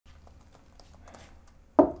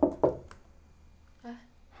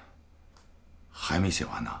没写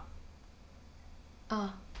完呢。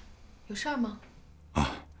啊，有事儿吗？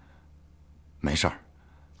啊，没事儿，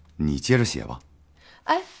你接着写吧。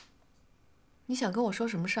哎，你想跟我说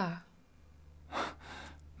什么事儿？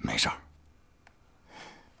没事儿。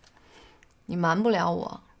你瞒不了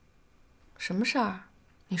我。什么事儿？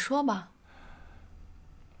你说吧。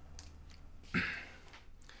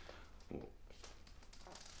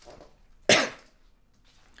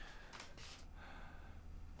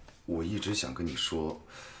我一直想跟你说，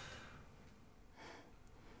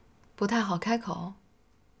不太好开口。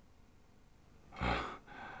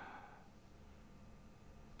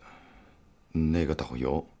那个导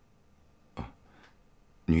游，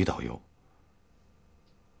女导游，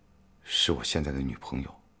是我现在的女朋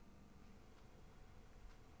友。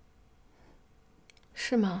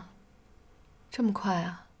是吗？这么快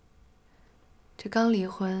啊？这刚离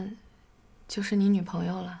婚，就是你女朋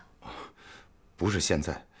友了？不是现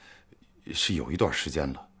在，是有一段时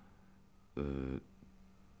间了。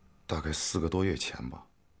大概4个多月前吧。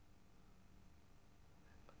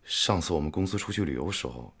上次我们公司出去旅游时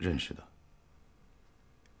候认识的，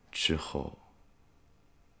之后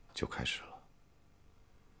就开始了。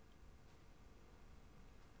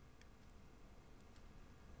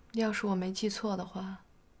要是我没记错的话，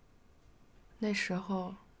那时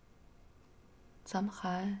候咱们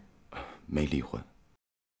还没离婚。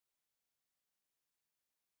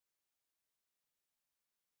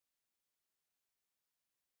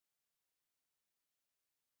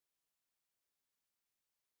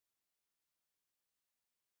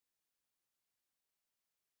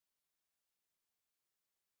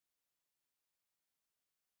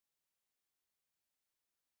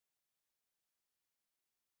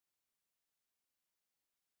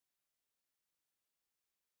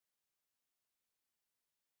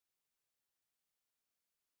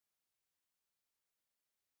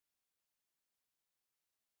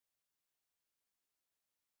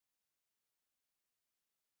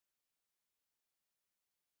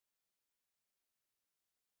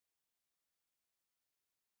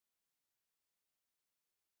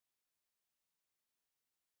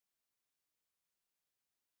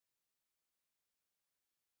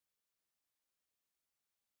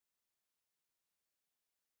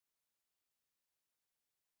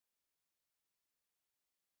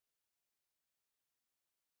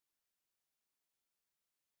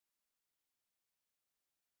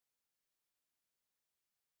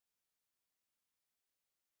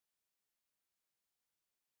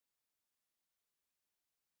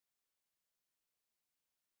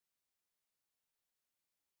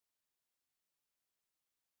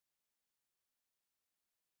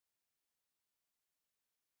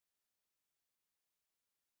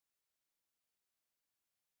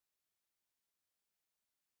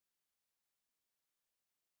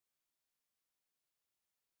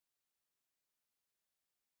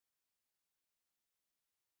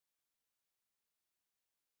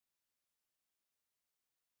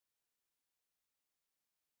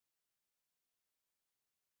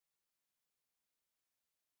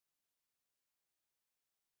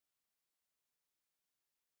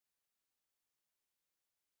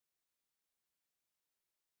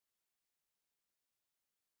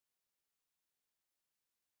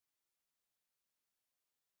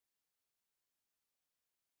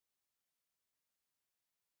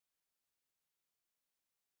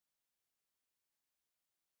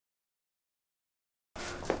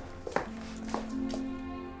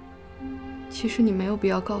其实你没有必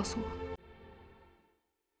要告诉我。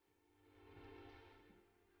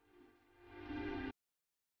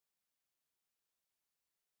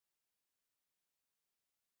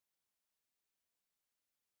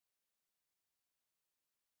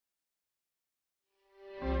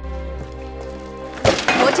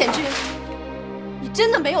罗简君，你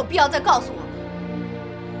真的没有必要再告诉我了。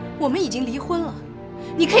我们已经离婚了，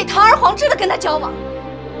你可以堂而皇之的跟他交往。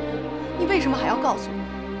你为什么还要告诉我？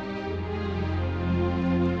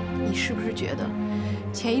你是不是觉得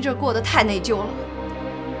前一阵过得太内疚了？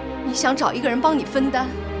你想找一个人帮你分担，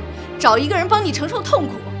找一个人帮你承受痛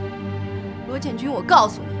苦。罗简君，我告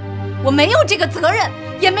诉你，我没有这个责任，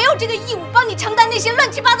也没有这个义务帮你承担那些乱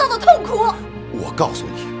七八糟的痛苦。我告诉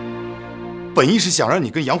你，本意是想让你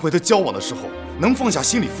跟杨怀特交往的时候能放下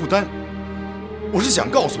心理负担。我是想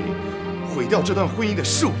告诉你，毁掉这段婚姻的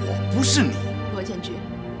是我，不是你。罗简君，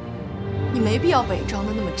你没必要伪装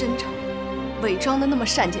的那么真诚，伪装的那么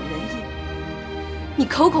善解人意。你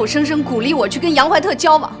口口声声鼓励我去跟杨怀特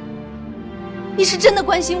交往，你是真的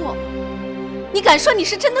关心我吗？你敢说你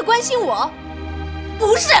是真的关心我？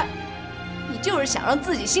不是，你就是想让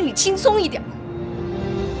自己心里轻松一点。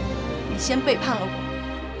你先背叛了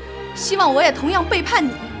我，希望我也同样背叛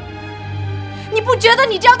你。你不觉得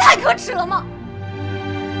你这样太可耻了吗？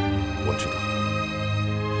我知道，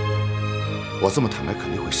我这么坦白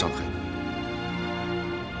肯定会伤害你。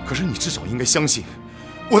可是你至少应该相信，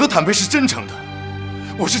我的坦白是真诚的，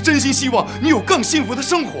我是真心希望你有更幸福的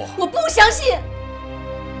生活。我不相信，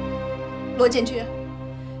罗建军，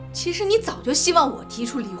其实你早就希望我提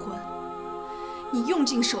出离婚，你用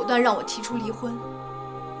尽手段让我提出离婚。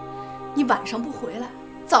你晚上不回来，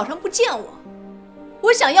早上不见我，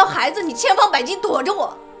我想要孩子，你千方百计躲着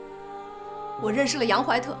我。我认识了杨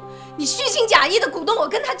怀特，你虚情假意的鼓动我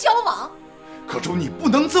跟他交往。可周，你不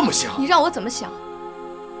能这么想。你让我怎么想？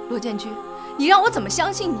罗建军，你让我怎么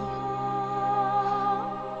相信你？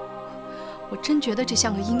我真觉得这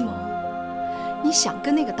像个阴谋。你想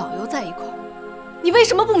跟那个导游在一块儿，你为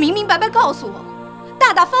什么不明明白白告诉我，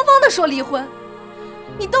大大方方的说离婚？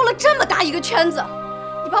你兜了这么大一个圈子，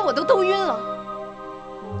你把我都兜晕了。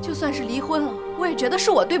就算是离婚了，我也觉得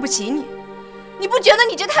是我对不起你。你不觉得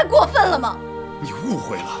你这太过分了吗？你误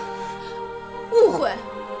会了。误会？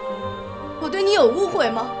我对你有误会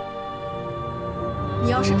吗？你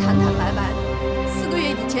要是坦坦白白的，4个月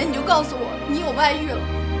以前你就告诉我你有外遇了，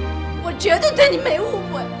我绝对对你没误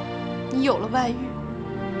会。你有了外遇，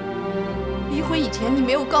离婚以前你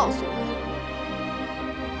没有告诉我，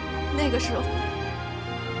那个时候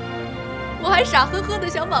我还傻呵呵的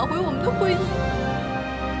想挽回我们的婚姻。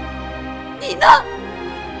你呢？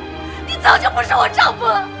你早就不是我丈夫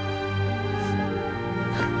了。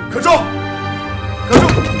可周，可周。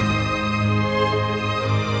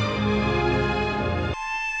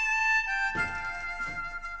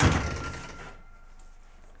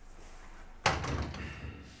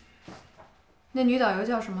那女导游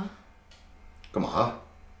叫什么？干嘛？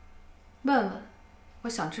问问，我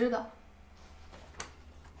想知道。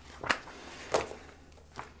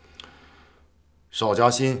邵佳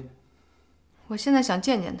欣。我现在想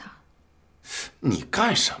见见她。你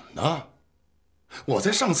干什么呢？我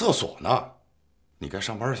在上厕所呢，你该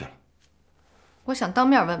上班去了。我想当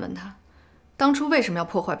面问问她，当初为什么要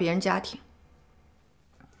破坏别人家庭？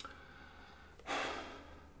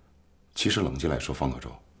其实冷静来说，方可舟，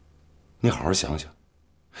你好好想想，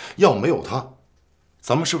要没有他，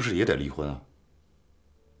咱们是不是也得离婚啊？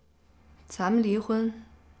咱们离婚，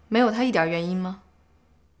没有他一点原因吗？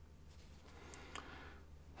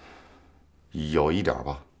有一点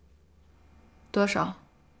吧。多少？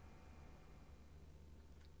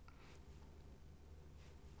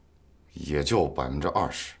也就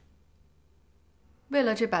20%。为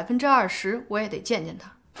了这20%，我也得见见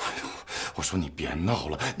他。哎呦，我说你别闹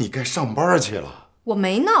了，你该上班去了。我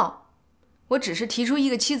没闹，我只是提出一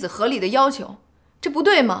个妻子合理的要求，这不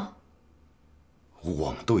对吗？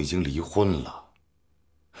我们都已经离婚了，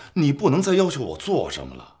你不能再要求我做什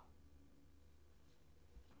么了。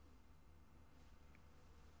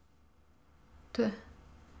对，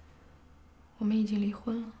我们已经离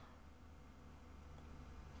婚了。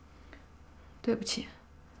对不起，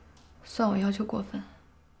算我要求过分。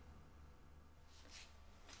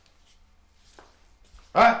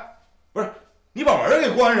哎，不是，你把门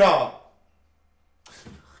给关上。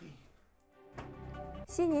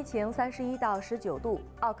悉尼晴31到19度，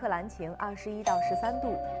奥克兰晴21到13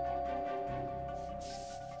度，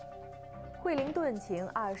惠灵顿晴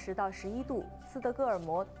20到11度，斯德哥尔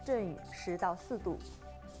摩阵雨10到4度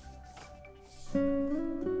，4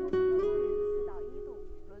到1度，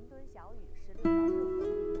伦敦小雨16到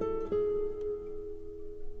6度。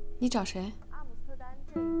你找谁？阿姆斯特丹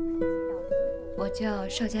阵雨17到7度。我叫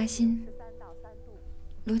邵佳欣。13到3度。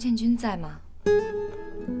罗建军在吗？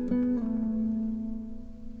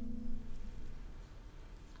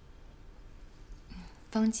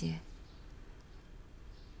芳姐，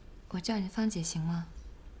我叫你芳姐行吗？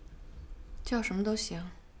叫什么都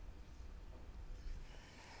行。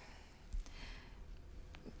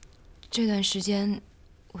这段时间，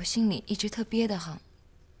我心里一直特憋得慌，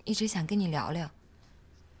一直想跟你聊聊。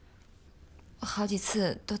我好几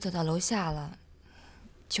次都走到楼下了，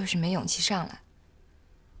就是没勇气上来。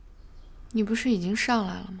你不是已经上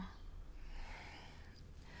来了吗？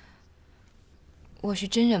我是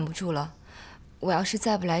真忍不住了，我要是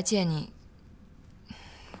再不来见你，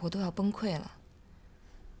我都要崩溃了。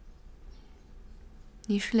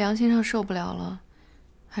你是良心上受不了了，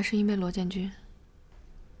还是因为罗建军？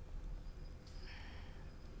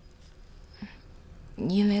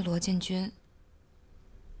因为罗建军。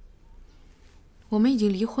我们已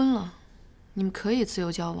经离婚了，你们可以自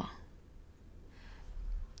由交往。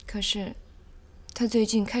可是，他最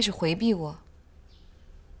近开始回避我。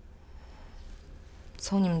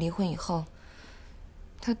从你们离婚以后，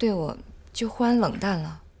他对我就忽然冷淡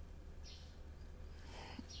了。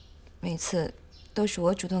每次都是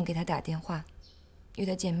我主动给他打电话，约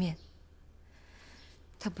他见面。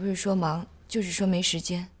他不是说忙，就是说没时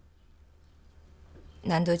间。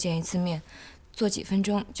难得见一次面，坐几分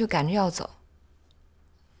钟就赶着要走。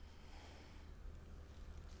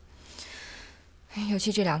尤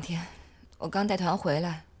其这2天，我刚带团回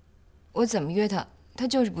来，我怎么约他，他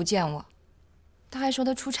就是不见我。他还说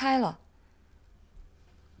他出差了。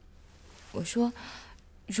我说，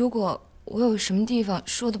如果我有什么地方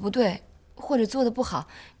说的不对，或者做的不好，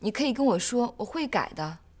你可以跟我说，我会改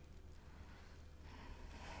的。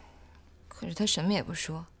可是他什么也不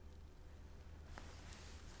说。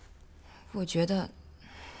我觉得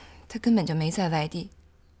他根本就没在外地，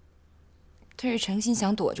他是诚心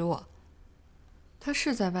想躲着我。他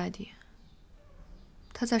是在外地，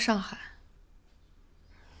他在上海。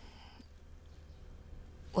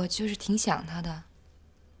我就是挺想他的，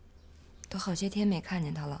都好些天没看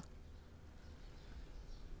见他了。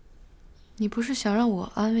你不是想让我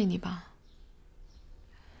安慰你吧？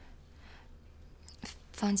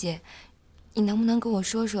芳姐，你能不能跟我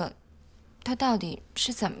说说，他到底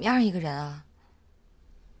是怎么样一个人啊？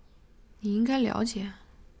你应该了解。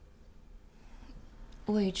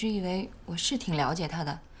我一直以为我是挺了解他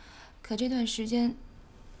的，可这段时间，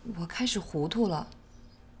我开始糊涂了。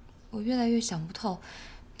我越来越想不透，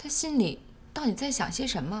他心里到底在想些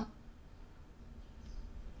什么。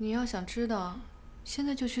你要想知道，现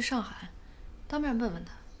在就去上海，当面问问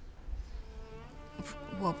他。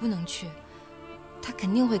我不能去，他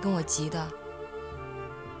肯定会跟我急的。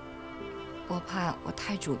我怕我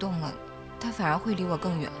太主动了，他反而会离我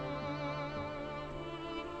更远。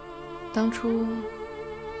当初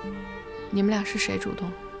你们俩是谁主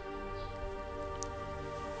动？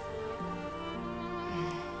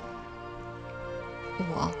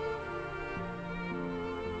我。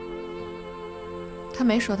他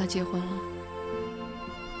没说他结婚了。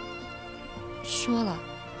说了，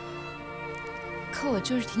可我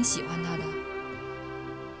就是挺喜欢他的。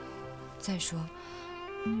再说，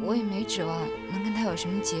我也没指望能跟他有什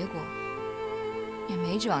么结果，也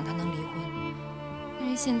没指望他能离婚。因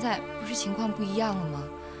为现在不是情况不一样了吗？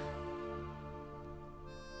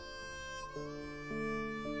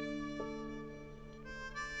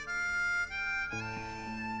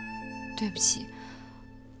对不起，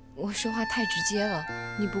我说话太直接了。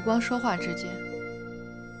你不光说话直接，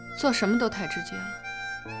做什么都太直接了。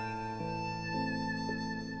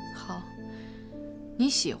好，你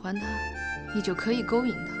喜欢他，你就可以勾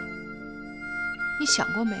引他。你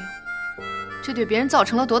想过没有，这对别人造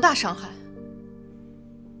成了多大伤害？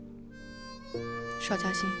邵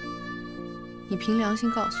嘉欣，你凭良心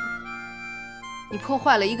告诉我，你破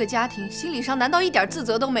坏了一个家庭，心理上难道一点自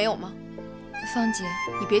责都没有吗？芳姐，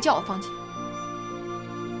你别叫我芳姐。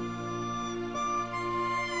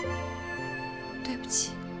对不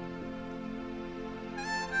起，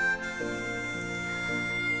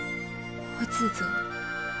我自责，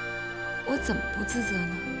我怎么不自责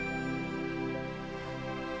呢？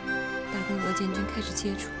打跟罗建军开始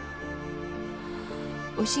接触，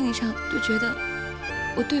我心理上就觉得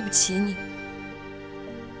我对不起你。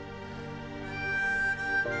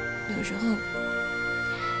有时候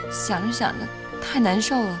想着想着太难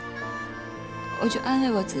受了，我就安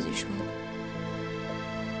慰我自己说，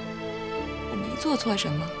我没做错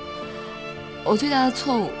什么，我最大的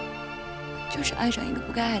错误就是爱上一个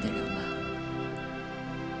不该爱的人吧。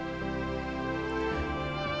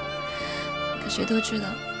可谁都知道，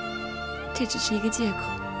这只是一个借口，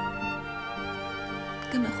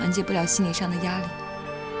根本缓解不了心理上的压力。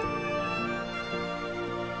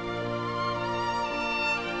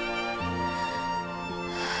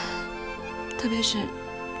特别是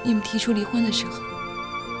你们提出离婚的时候，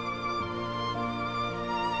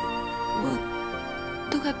我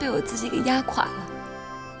都快被我自己给压垮了。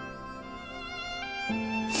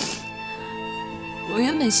我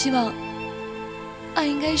原本希望爱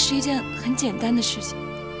应该是一件很简单的事情，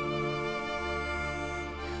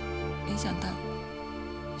没想到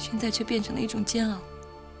现在却变成了一种煎熬。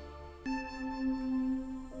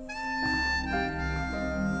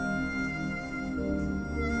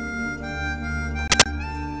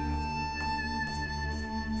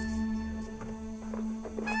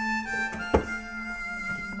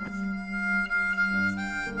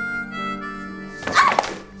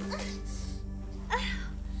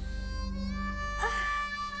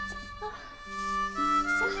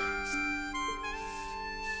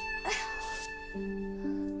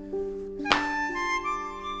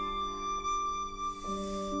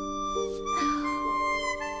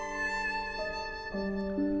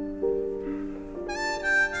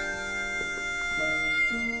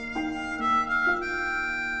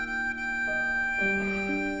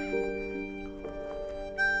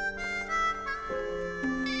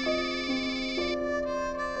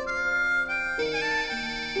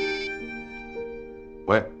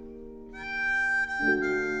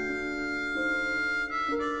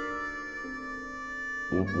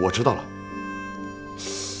我知道了。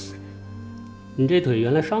你这腿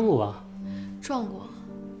原来伤过吧？撞过。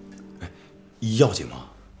要紧吗？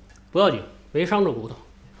不要紧，没伤着骨头，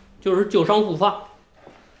就是旧伤复发。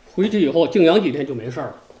回去以后静养几天就没事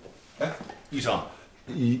了。哎，医生，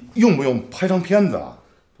你用不用拍张片子啊？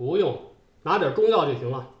不用，拿点中药就行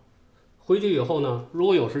了。回去以后呢，如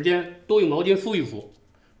果有时间，多用毛巾敷一敷，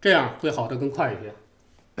这样会好得更快一些。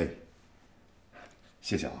哎，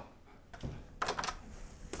谢谢啊。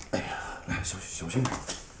哎呀，来，小心点。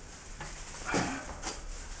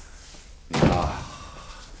你啊，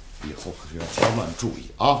以后可是要千万注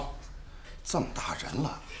意啊！这么大人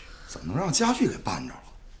了，怎么能让家具给绊着了？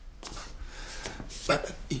来，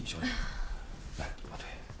小心，来，把腿，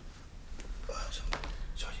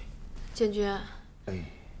小心。建军，哎，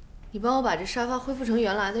你帮我把这沙发恢复成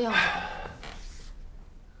原来的样子。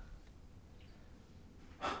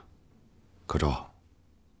可昭，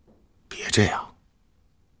别这样，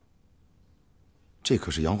这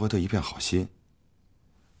可是杨怀特一片好心，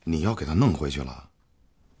你要给他弄回去了，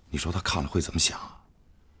你说他看了会怎么想？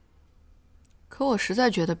可我实在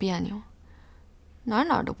觉得别扭，哪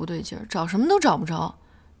儿都不对劲儿，找什么都找不着，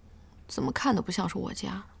怎么看都不像是我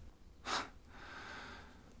家。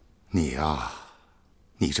你呀，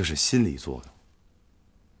你这是心理作用，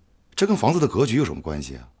这跟房子的格局有什么关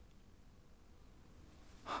系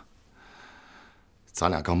啊？咱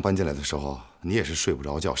俩刚搬进来的时候，你也是睡不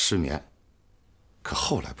着觉，失眠，可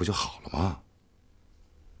后来不就好了吗？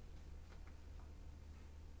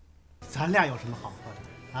咱俩有什么好喝的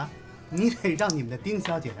啊？你得让你们的丁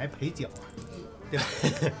小姐来陪酒啊，对吧？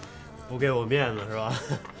不给我面子是吧？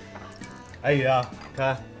哎宇啊，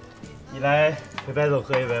看，你来陪白总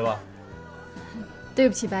喝一杯吧。对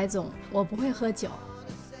不起，白总，我不会喝酒。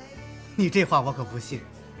你这话我可不信，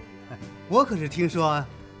我可是听说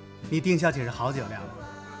你丁小姐是好酒量。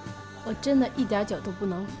我真的一点酒都不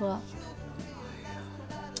能喝。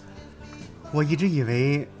我一直以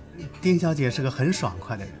为丁小姐是个很爽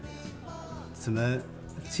快的人，怎么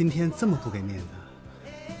今天这么不给面子？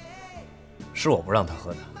是我不让她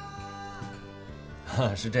喝的。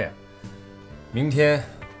是这样，明天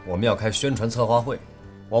我们要开宣传策划会，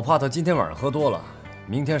我怕她今天晚上喝多了，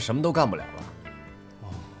明天什么都干不了了。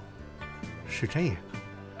哦，是这样。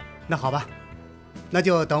那好吧，那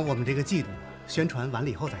就等我们这个季度宣传完了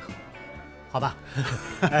以后再喝，好吧？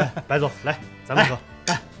哎，白总，来，咱们喝。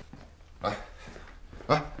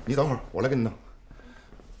来，你等会儿，我来给你弄。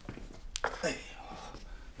哎呦，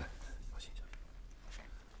来，小心。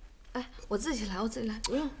哎，我自己来，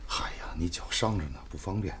不用。嗨呀，你脚伤着呢，不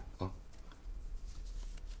方便啊。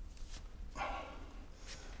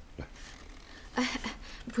来。哎，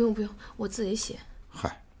不用，我自己洗。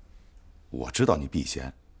嗨，我知道你避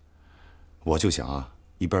嫌，我就想啊，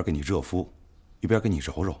一边给你热敷，一边给你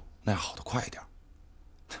揉揉，那样好得快一点。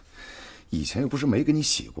以前又不是没给你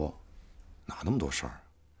洗过，哪那么多事儿？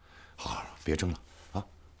好，别争了啊！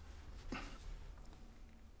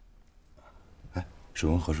哎，水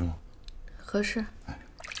温合适吗？合适。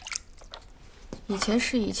以前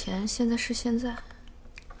是以前，现在是现在。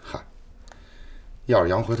嗨，要是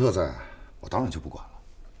杨怀特在，我当然就不管了。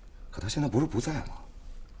可他现在不是不在吗？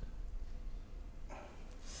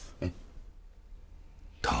哎，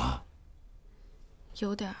疼啊？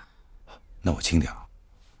有点儿。那我轻点啊。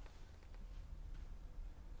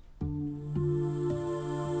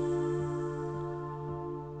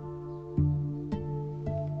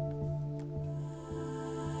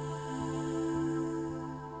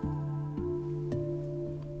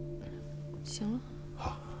行了。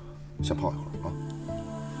好，先泡一会儿啊。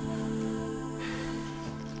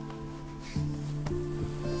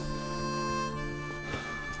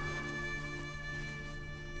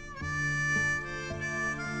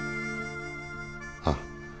啊，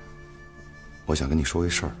我想跟你说一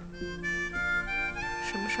事儿。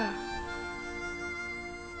什么事儿？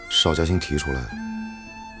邵嘉欣提出来，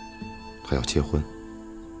他要结婚。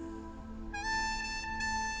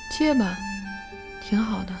结吧，挺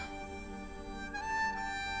好的。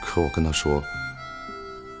可我跟他说，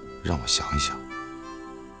让我想一想。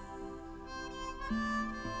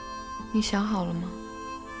你想好了吗？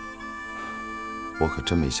我可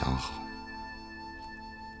真没想好。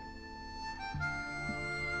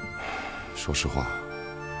说实话，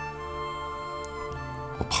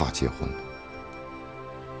我怕结婚了。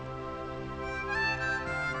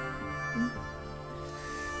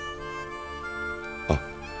啊，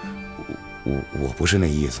我不是那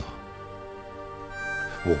意思。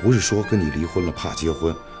我不是说跟你离婚了怕结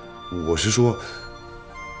婚，我是说，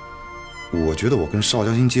我觉得我跟邵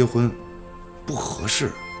嘉欣结婚不合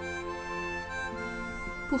适。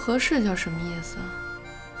不合适叫什么意思啊？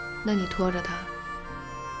那你拖着他，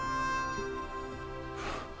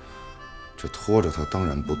这拖着他当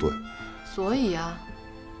然不对。所以啊，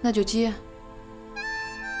那就接。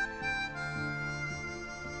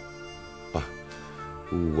爸，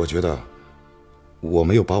我觉得我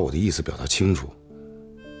没有把我的意思表达清楚。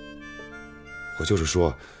我就是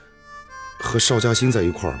说，和邵嘉欣在一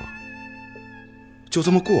块儿吧，就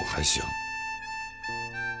这么过还行。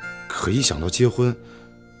可一想到结婚，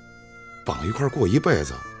绑一块儿过一辈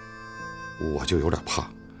子，我就有点怕。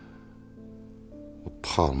我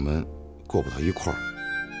怕我们过不到一块儿，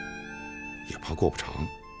也怕过不长。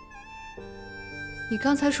你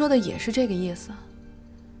刚才说的也是这个意思，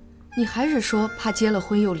你还是说怕结了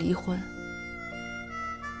婚又离婚。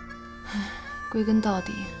唉，归根到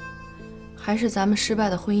底，还是咱们失败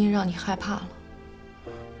的婚姻让你害怕了。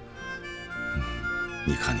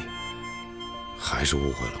你看你，还是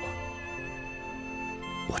误会了吧？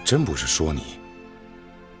我真不是说你，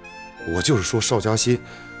我就是说邵嘉欣，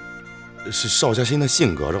是邵嘉欣的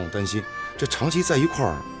性格让我担心，这长期在一块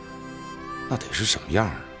儿，那得是什么样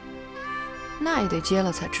啊？那也得结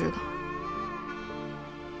了才知道。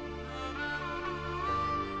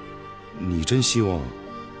你真希望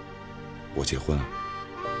我结婚啊？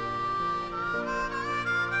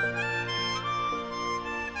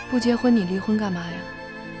不结婚你离婚干嘛呀？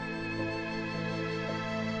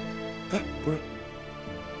哎，不是，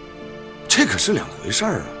这可是两回事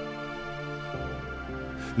儿啊。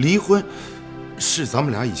离婚是咱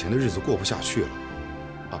们俩以前的日子过不下去了，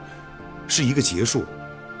啊，是一个结束。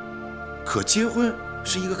可结婚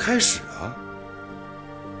是一个开始啊。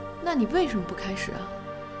那你为什么不开始啊？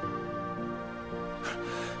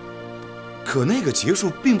可那个结束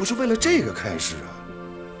并不是为了这个开始啊。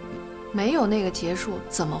没有那个结束，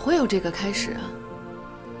怎么会有这个开始啊？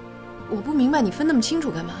我不明白你分那么清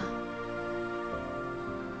楚干嘛？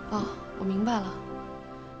哦，我明白了，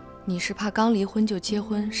你是怕刚离婚就结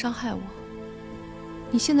婚伤害我。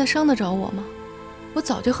你现在伤得着我吗？我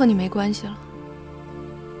早就和你没关系了。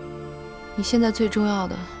你现在最重要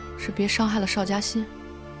的是别伤害了邵嘉欣。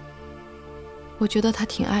我觉得他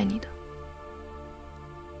挺爱你的，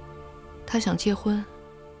他想结婚，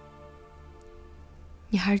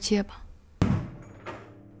你还是结吧。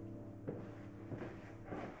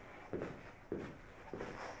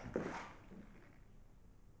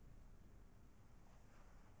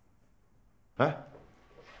哎，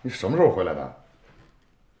你什么时候回来的？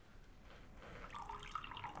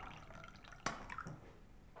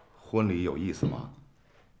婚礼有意思吗？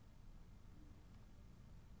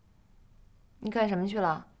你干什么去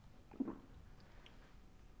了？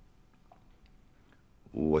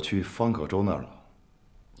我去方可舟那儿了。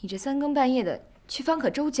你这三更半夜的去方可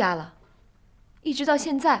舟家了，一直到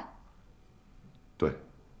现在。对。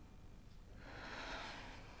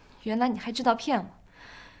原来你还知道骗我，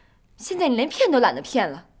现在你连骗都懒得骗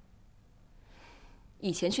了。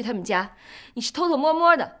以前去他们家，你是偷偷摸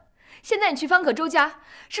摸的，现在你去方可舟家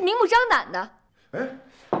是明目张胆的。哎，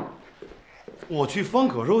我去方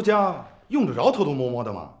可舟家用得着偷偷摸摸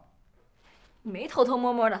的吗？你没偷偷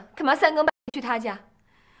摸摸的，干嘛三更半夜去他家？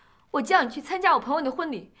我叫你去参加我朋友的婚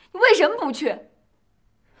礼，你为什么不去？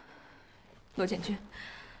罗建军，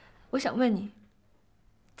我想问你，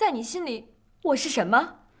在你心里我是什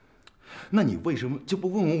么？那你为什么就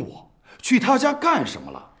不问问我去他家干什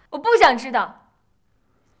么了？我不想知道。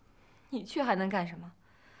你去还能干什么？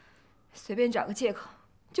随便找个借口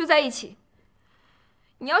就在一起。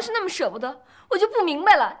你要是那么舍不得，我就不明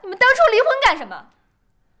白了，你们当初离婚干什么？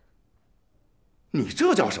你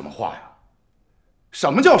这叫什么话呀？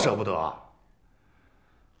什么叫舍不得啊？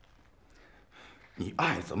你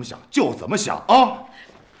爱怎么想就怎么想啊！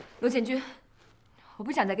罗建军，我不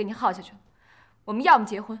想再跟你耗下去了。我们要么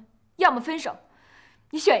结婚，要么分手，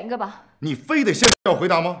你选一个吧。你非得现在要回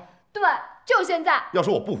答吗？对，就现在。要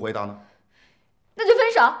说我不回答呢？那就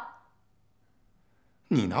分手。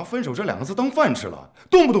你拿分手这两个字当饭吃了，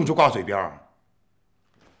动不动就挂嘴边儿。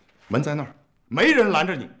门在那儿，没人拦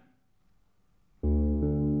着你。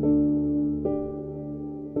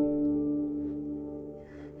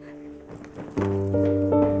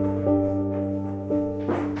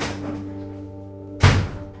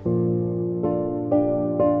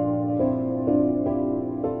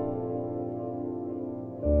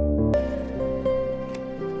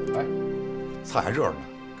菜还热着呢，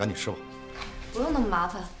赶紧吃吧。不用那么麻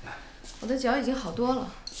烦，我的脚已经好多了，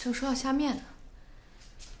正说要下面呢。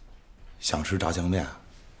想吃炸酱面？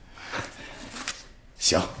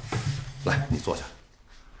行，来，你坐下。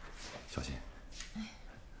小心，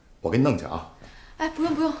我给你弄去啊。哎，不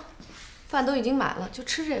用不用，饭都已经买了，就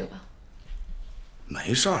吃这个吧。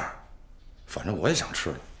没事儿，反正我也想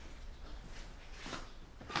吃了。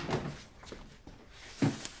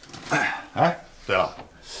哎，对了。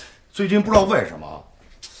最近不知道为什么，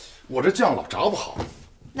我这酱老炸不好。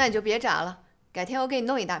那你就别炸了，改天我给你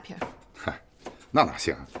弄一大瓶。嗨，那哪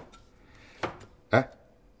行啊？哎，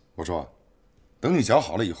我说，等你脚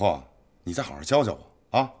好了以后啊，你再好好教教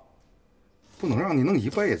我啊，不能让你弄一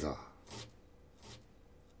辈子。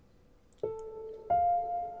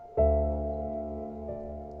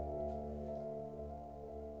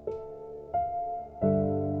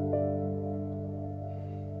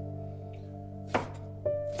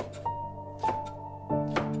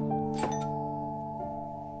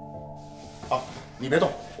好，你别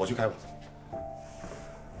动，我去开吧。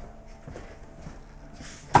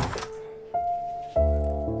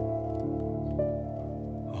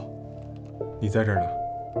你在这儿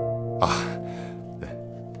呢？啊，对，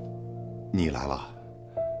你来了。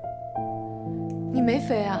你没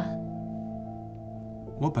飞啊？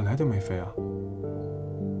我本来就没飞啊。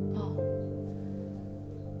哦。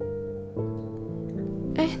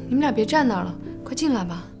哎，你们俩别站那儿了，快进来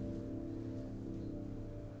吧。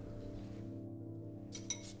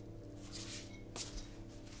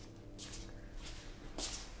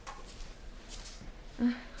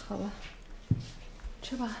好了，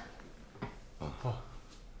吃吧。好。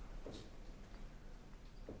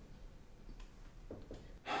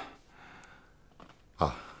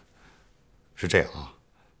啊，是这样啊，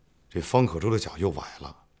这方可舟的脚又崴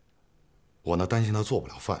了，我呢担心他做不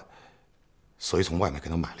了饭，所以从外面给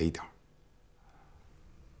他买了一点。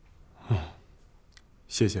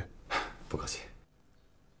谢谢。不客气。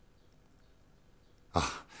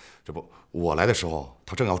啊，这不，我来的时候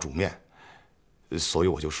他正要煮面。所以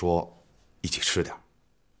我就说，一起吃点。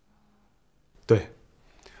对，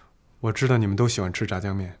我知道你们都喜欢吃炸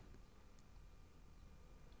酱面。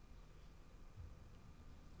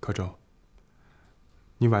可舟，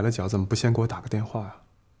你崴了脚怎么不先给我打个电话呀？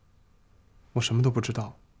我什么都不知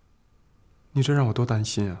道，你这让我多担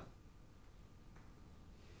心啊！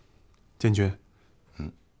建军，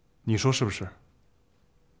你说是不是？啊，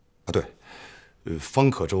对，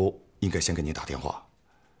方可舟应该先给你打电话。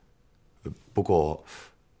不过，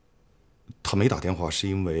他没打电话是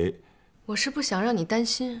因为我是不想让你担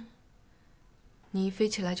心。你一飞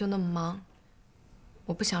起来就那么忙，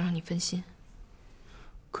我不想让你分心。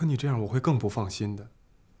可你这样我会更不放心的。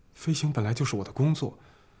飞行本来就是我的工作，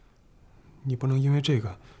你不能因为这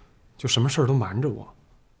个就什么事儿都瞒着我。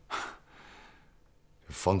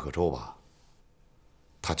方可舟吧，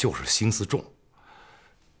他就是心思重，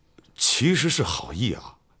其实是好意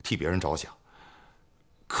啊，替别人着想。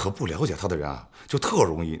可不了解他的人啊，就特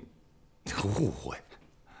容易误会。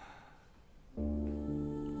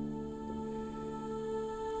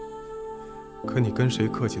可你跟谁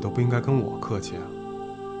客气都不应该跟我客气啊，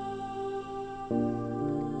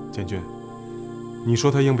建军，你说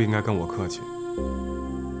他应不应该跟我客气？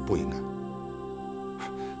不应该。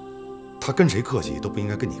他跟谁客气都不应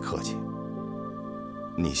该跟你客气。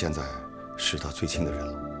你现在是他最亲的人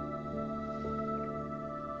了。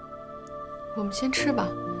我们先吃吧，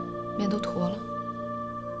面都坨了。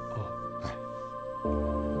哎，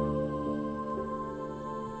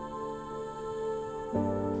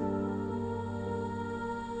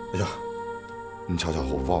哎呀，你瞧瞧，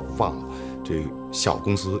我忘了，这下午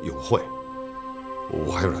公司有会，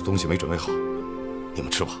我还有点东西没准备好，你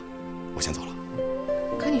们吃吧，我先走了。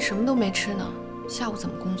可你什么都没吃呢，下午怎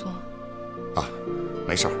么工作？啊，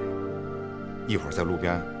没事儿，一会儿在路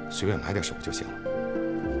边随便买点什么就行了。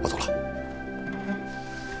我走了。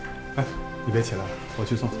哎，你别起来了，我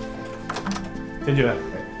去送。建军，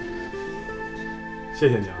谢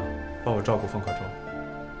谢你啊，帮我照顾方可舟。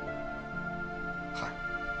嗨，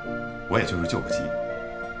我也就是救个急，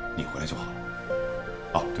你回来就好了。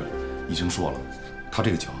哦，对了，医生说了，他这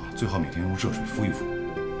个脚啊，最好每天用热水敷一敷，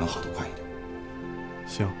能好得快一点。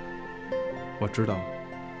行，我知道了。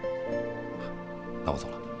那我走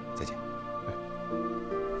了，再见。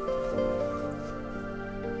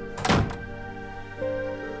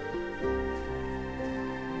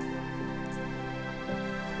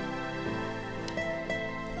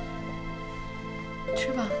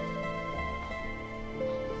吃吧。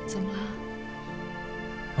怎么了？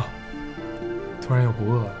啊，突然又不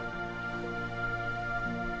饿了。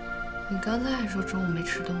你刚才还说中午没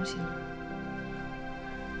吃东西呢。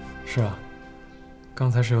是啊，刚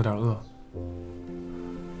才是有点饿，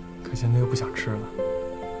可现在又不想吃了。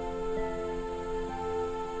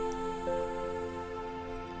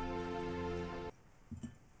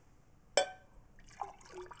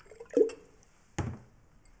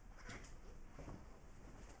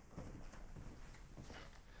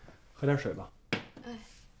喝点水吧。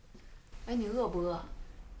哎，你饿不饿？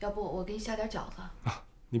要不我给你下点饺子。啊，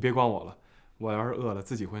你别管我了，我要是饿了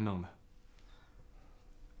自己会弄的。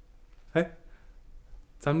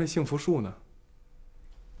咱们这幸福树呢？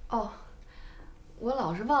哦，我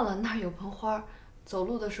老是忘了那儿有盆花，走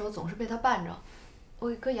路的时候总是被它绊着，我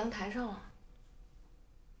给搁阳台上了。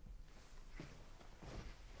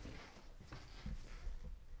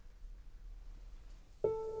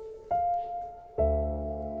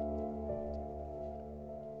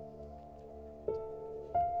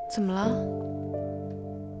怎么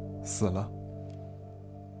了？死了。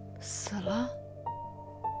死了？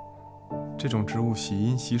这种植物喜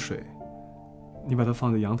阴喜水，你把它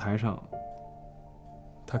放在阳台上，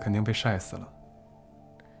它肯定被晒死了。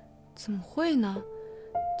怎么会呢？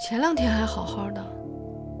前2天还好好的。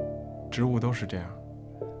植物都是这样，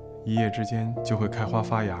一夜之间就会开花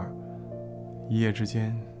发芽，一夜之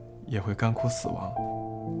间也会干枯死亡。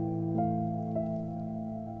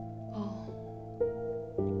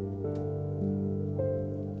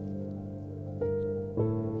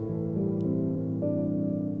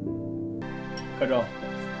柯正，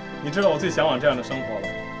你知道我最向往这样的生活了，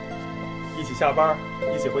一起下班，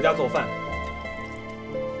一起回家做饭。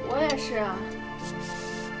我也是啊，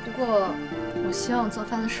不过我希望做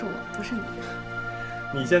饭的是我，不是你。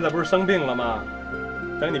你现在不是生病了吗？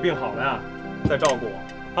等你病好了呀，再照顾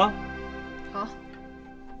我啊。好。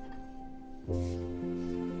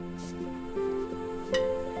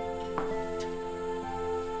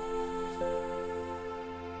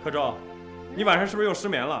柯正，你晚上是不是又失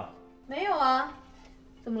眠了？没有啊，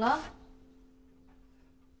怎么了？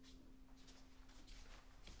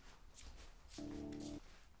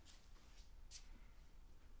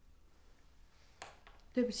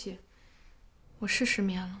对不起，我是失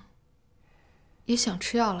眠了，也想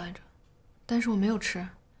吃药来着，但是我没有吃。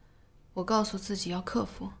我告诉自己要克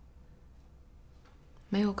服，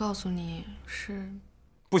没有告诉你是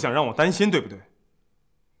不想让我担心，对不对？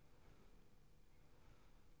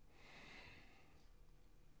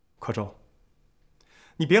柯周，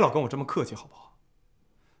你别老跟我这么客气好不好？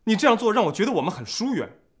你这样做让我觉得我们很疏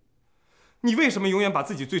远。你为什么永远把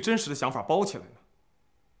自己最真实的想法包起来呢？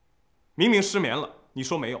明明失眠了，你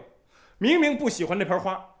说没有；明明不喜欢这盆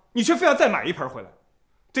花，你却非要再买一盆回来。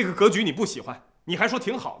这个格局你不喜欢，你还说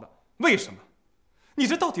挺好的，为什么？你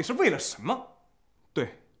这到底是为了什么？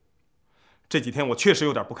对，这几天我确实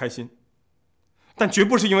有点不开心，但绝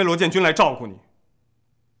不是因为罗建军来照顾你，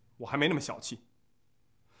我还没那么小气。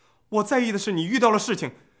我在意的是你遇到了事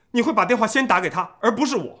情，你会把电话先打给他，而不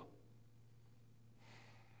是我。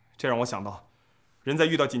这让我想到，人在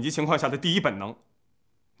遇到紧急情况下的第一本能。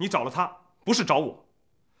你找了他，不是找我，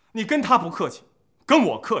你跟他不客气，跟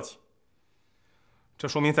我客气。这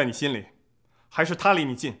说明在你心里，还是他离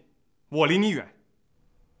你近，我离你远。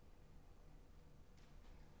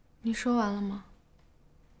你说完了吗？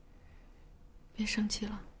别生气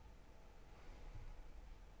了。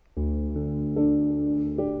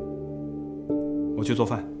我去做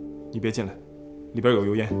饭，你别进来，里边有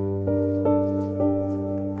油烟。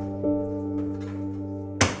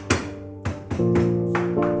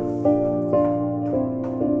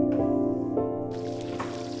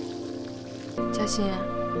嘉欣，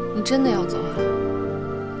你真的要走啊？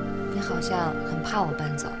你好像很怕我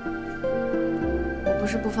搬走。我不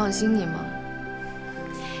是不放心你吗？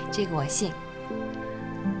这个我信。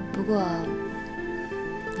不过，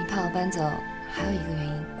你怕我搬走，还有一个原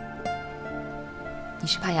因。你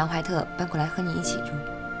是怕杨怀特搬过来和你一起住。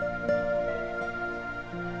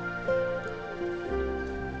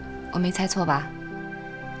我没猜错吧？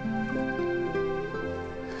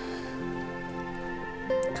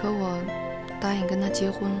可我答应跟他结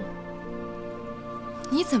婚了。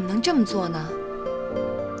你怎么能这么做呢？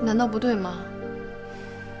难道不对吗？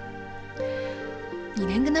你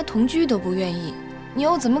连跟他同居都不愿意，你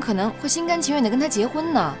又怎么可能会心甘情愿地跟他结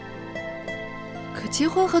婚呢？可结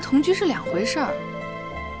婚和同居是两回事儿。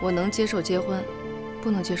我能接受结婚，不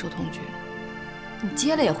能接受同居。你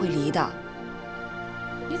结了也会离的。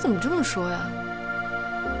你怎么这么说呀？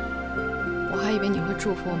我还以为你会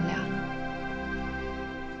祝福我们俩呢。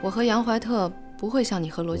我和杨怀特不会像你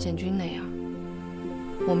和罗建军那样。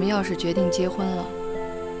我们要是决定结婚了，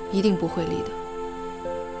一定不会离的。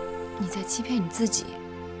你在欺骗你自己，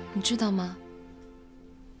你知道吗？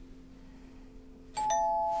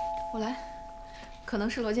我来，可能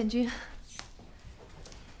是罗建军。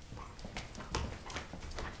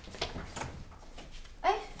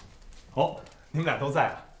哎，哦，你们俩都在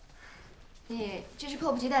啊？你这是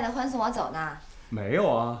迫不及待地欢送我走呢？没有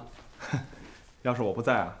啊，要是我不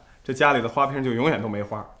在啊，这家里的花瓶就永远都没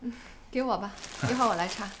花。给我吧，一会儿我来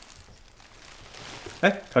插。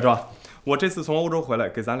哎，超超，我这次从欧洲回来，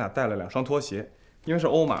给咱俩带了2双拖鞋，因为是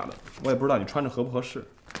欧码的，我也不知道你穿着合不合适，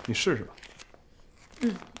你试试吧。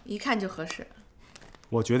一看就合适。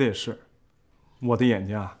我觉得也是，我的眼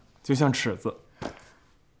睛啊，就像尺子。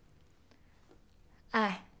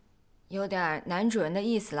哎，有点男主人的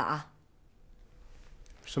意思了啊。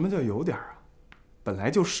什么叫有点啊？本来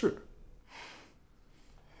就是。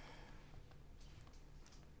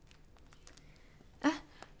哎，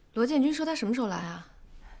罗建军说他什么时候来啊？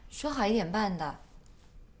说好1点半的，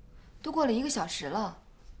都过了1个小时了。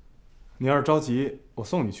你要是着急，我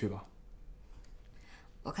送你去吧。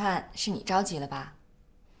我看是你着急了吧？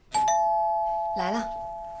来了。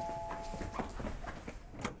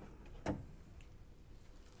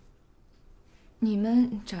你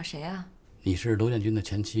们找谁啊？你是罗建军的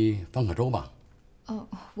前妻方可舟吧？哦，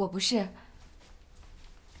我不是。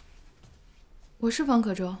我是方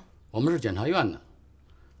可舟。我们是检察院的。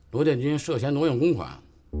罗建军涉嫌挪用公款，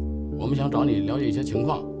我们想找你了解一些情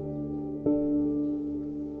况。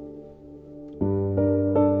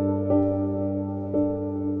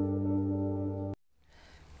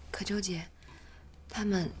可舟姐，他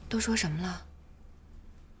们都说什么了？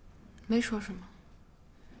没说什么，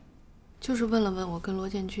就是问了问我跟罗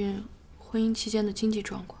建军婚姻期间的经济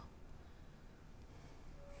状况。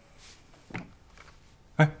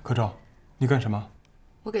哎，可舟，你干什么？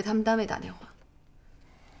我给他们单位打电话。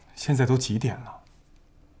现在都几点了？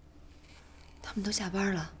他们都下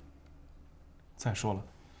班了。再说了，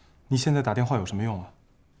你现在打电话有什么用啊？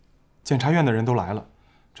检察院的人都来了，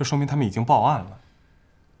这说明他们已经报案了。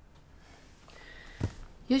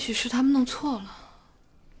也许是他们弄错了。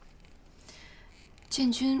建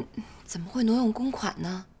军怎么会挪用公款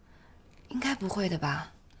呢？应该不会的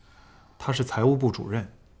吧？他是财务部主任，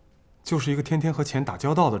就是一个天天和钱打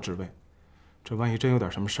交道的职位。这万一真有点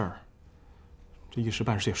什么事儿，这一时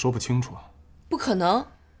半时也说不清楚啊。不可能！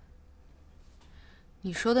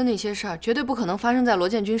你说的那些事儿绝对不可能发生在罗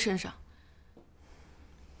建军身上。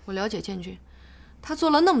我了解建军，他做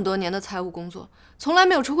了那么多年的财务工作，从来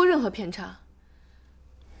没有出过任何偏差。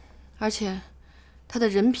而且，他的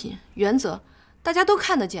人品、原则，大家都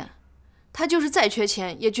看得见。他就是再缺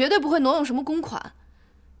钱，也绝对不会挪用什么公款。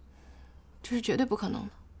这是绝对不可能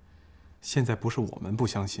的。现在不是我们不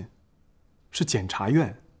相信，是检察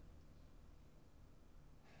院。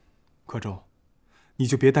可舟，你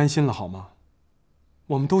就别担心了好吗？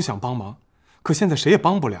我们都想帮忙，可现在谁也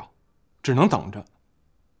帮不了，只能等着。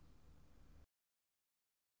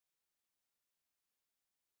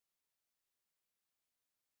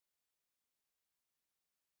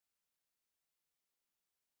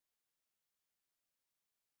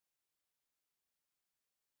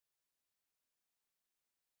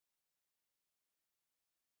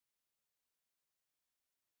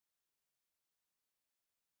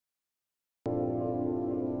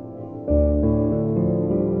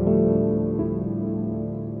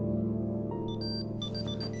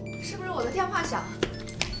电话响，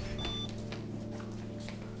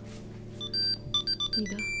你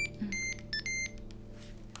的，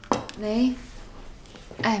喂，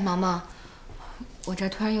哎，毛毛，我这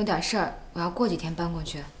突然有点事儿，我要过几天搬过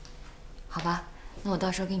去，好吧？那我到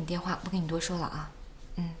时候给你电话，不跟你多说了啊。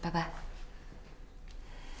拜拜。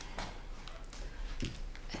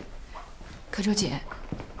可舟姐，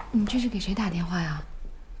你这是给谁打电话呀？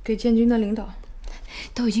给建军的领导。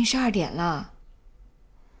都已经12点了。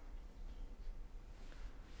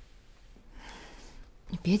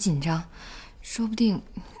你别紧张，说不定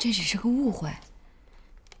这只是个误会。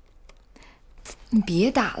你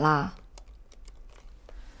别打了。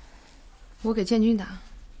我给建军打，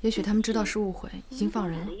也许他们知道是误会，已经放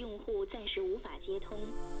人了。用户暂时无法接通，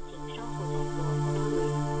请稍后再拨。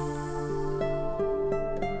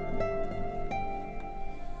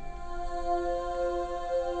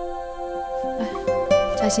哎，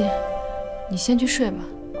嘉欣，你先去睡吧。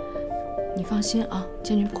你放心啊，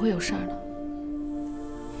建军不会有事儿的。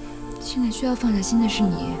现在需要放下心的是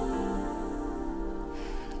你。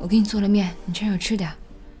我给你做了面，你趁热吃点。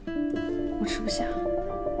我吃不下。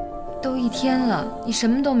都1天了，你什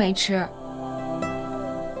么都没吃。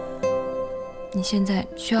你现在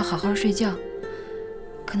需要好好睡觉，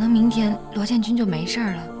可能明天罗建军就没事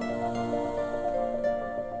了。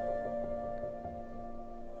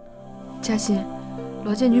嘉欣，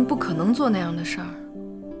罗建军不可能做那样的事儿。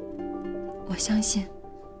我相信，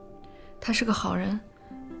他是个好人。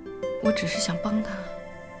我只是想帮他。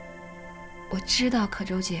我知道，可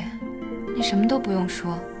舟姐，你什么都不用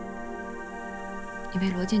说。你为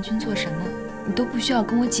罗建军做什么，你都不需要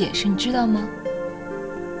跟我解释，你知道吗？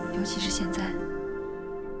尤其是现在。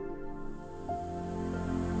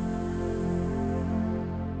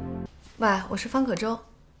喂，我是方可舟。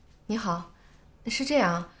你好，是这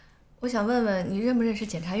样，我想问问你认不认识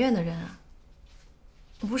检察院的人啊？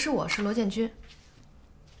不是我，是罗建军。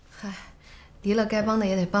嗨。离了该帮的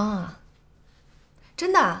也得帮啊！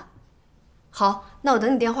真的啊？好，那我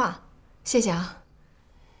等你电话，谢谢啊。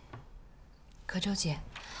可周姐，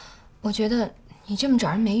我觉得你这么找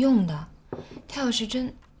人没用的，他要是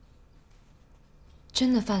真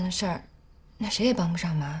的犯了事儿，那谁也帮不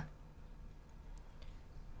上忙。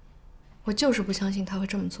我就是不相信他会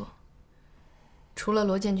这么做。除了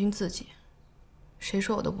罗建军自己，谁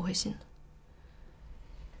说我都不会信的。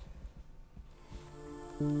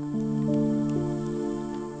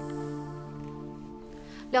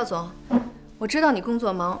廖总，我知道你工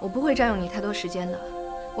作忙，我不会占用你太多时间的。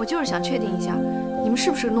我就是想确定一下，你们是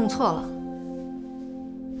不是弄错了？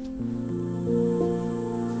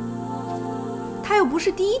他又不是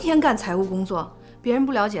第一天干财务工作，别人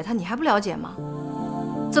不了解他，你还不了解吗？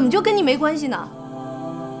怎么就跟你没关系呢？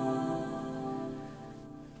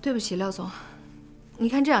对不起，廖总，你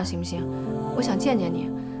看这样行不行？我想见见你，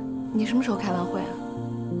你什么时候开完会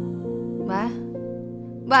啊？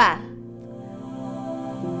喂。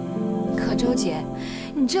可周姐，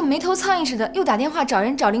你这没头苍蝇似的，又打电话找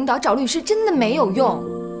人、找领导、找律师，真的没有用。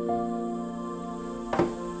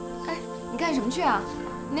哎，你干什么去啊？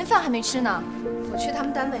你连饭还没吃呢。我去他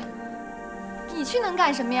们单位。你去能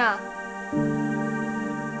干什么呀？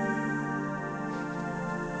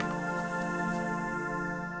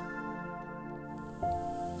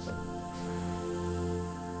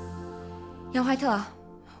杨怀特，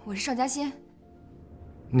我是邵嘉欣。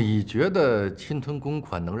你觉得侵吞公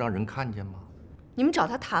款能让人看见吗？你们找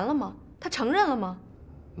他谈了吗？他承认了吗？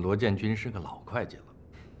罗建军是个老会计了，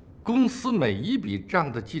公司每一笔账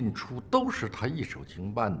的进出都是他一手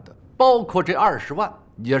经办的，包括这20万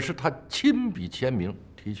也是他亲笔签名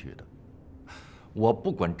提取的。我不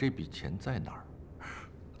管这笔钱在哪儿，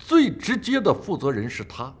最直接的负责人是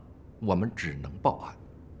他，我们只能报案。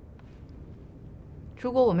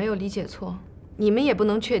如果我没有理解错，你们也不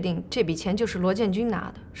能确定这笔钱就是罗建军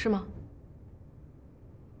拿的，是吗？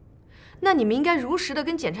那你们应该如实的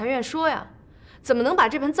跟检察院说呀，怎么能把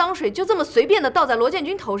这盆脏水就这么随便的倒在罗建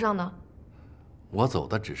军头上呢？我走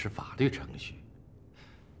的只是法律程序，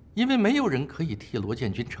因为没有人可以替罗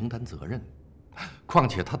建军承担责任，况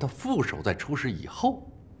且他的副手在出事以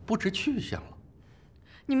后不知去向了。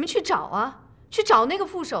你们去找啊，去找那个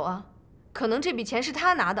副手啊，可能这笔钱是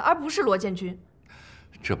他拿的，而不是罗建军。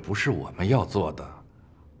这不是我们要做的，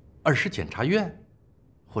而是检察院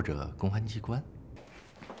或者公安机关。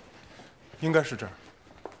应该是这儿。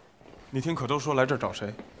你听可周说来这儿找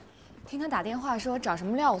谁？听他打电话说找什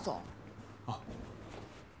么廖总。哦。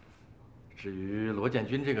至于罗建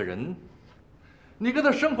军这个人，你跟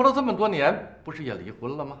他生活了这么多年，不是也离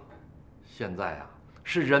婚了吗？现在啊，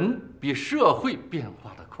是人比社会变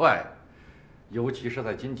化的快，尤其是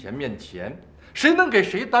在金钱面前，谁能给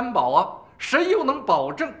谁担保啊？谁又能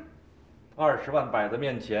保证20万摆在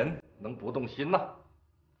面前能不动心呢？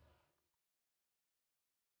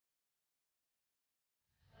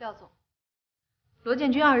廖总，罗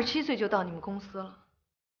建军27岁就到你们公司了。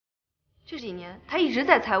这几年他一直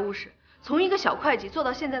在财务室，从一个小会计做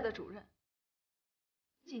到现在的主任。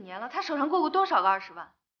几年了，他手上过过多少个20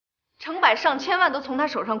万？成百上千万都从他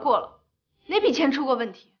手上过了，哪笔钱出过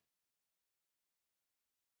问题？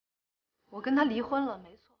我跟他离婚了，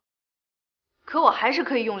没错。可我还是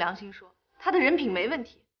可以用良心说，他的人品没问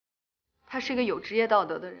题，他是个有职业道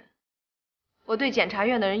德的人。我对检察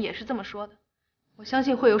院的人也是这么说的。我相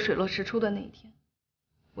信会有水落石出的那一天，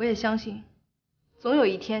我也相信，总有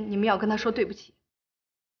一天你们要跟他说对不起。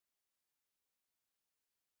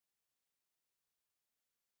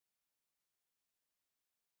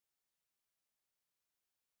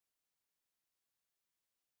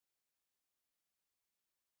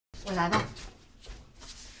我来吧。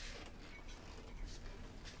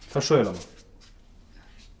他睡了吗？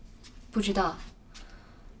不知道，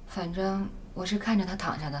反正我是看着他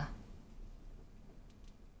躺下的。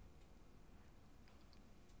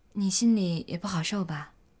你心里也不好受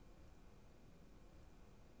吧？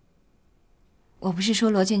我不是说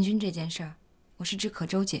罗建军这件事儿，我是指可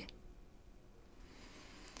周姐。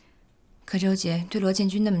可周姐对罗建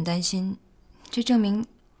军那么担心，这证明，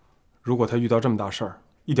如果他遇到这么大事儿，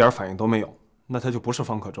一点反应都没有，那他就不是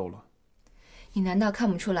方可周了。你难道看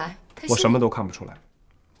不出来？我什么都看不出来，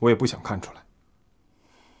我也不想看出来。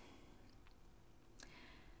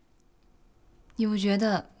你不觉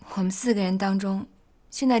得我们4个人当中，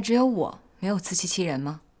现在只有我没有自欺欺人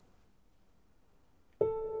吗？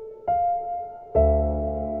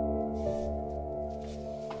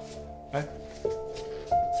哎，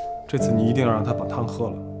这次你一定要让他把汤喝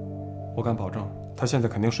了，我敢保证，他现在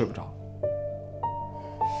肯定睡不着。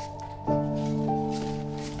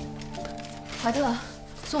怀特，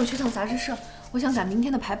送我去趟杂志社，我想赶明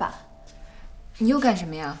天的排版。你又干什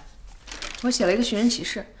么呀？我写了一个寻人启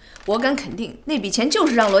事，我敢肯定那笔钱就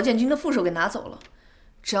是让罗建军的副手给拿走了。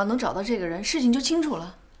只要能找到这个人，事情就清楚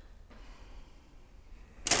了。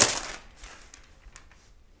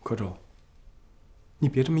柯周，你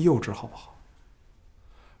别这么幼稚好不好？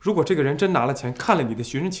如果这个人真拿了钱，看了你的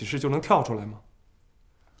寻人启事就能跳出来吗？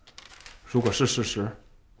如果是事实，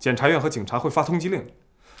检察院和警察会发通缉令，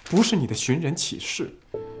不是你的寻人启事。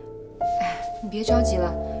哎，你别着急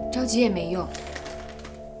了，着急也没用。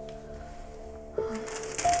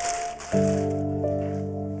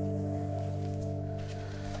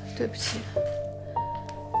对不起，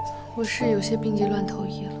我是有些病急乱投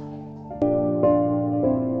医了。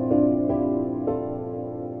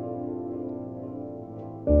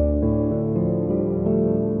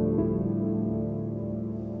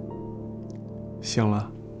醒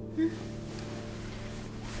了。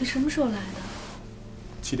你什么时候来的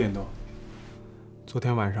？7点多。昨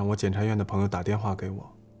天晚上我检察院的朋友打电话给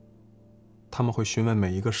我，他们会询问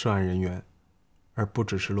每一个涉案人员，而不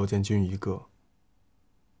只是罗建军一个。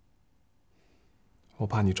我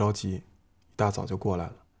怕你着急，一大早就过来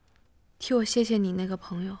了。替我谢谢你那个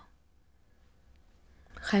朋友，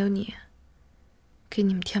还有你，给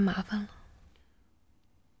你们添麻烦了。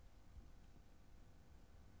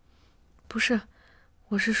不是，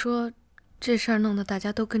我是说，这事儿弄得大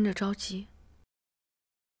家都跟着着急。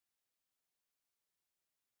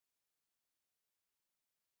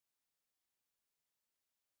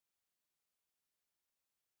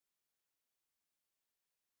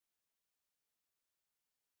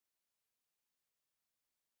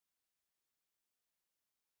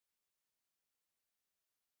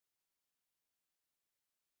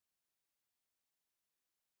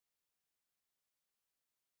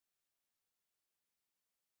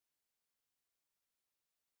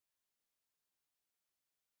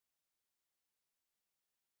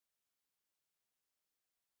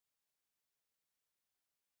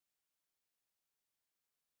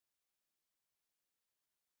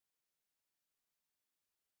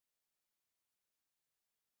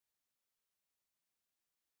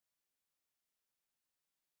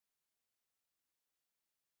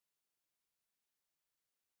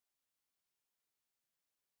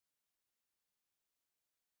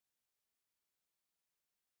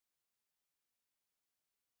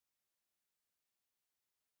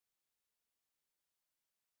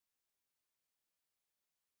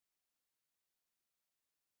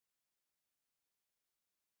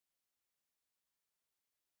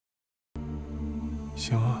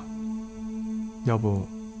行啊，要不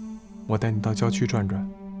我带你到郊区转转。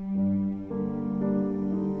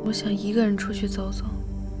我想一个人出去走走，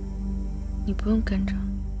你不用跟着。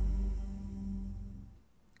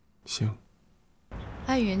行。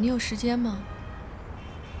艾宇，你有时间吗？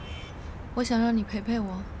我想让你陪陪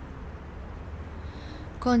我，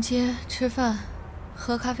逛街、吃饭、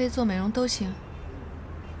喝咖啡、做美容都行。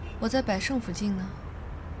我在百盛附近呢。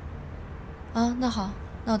啊，那好，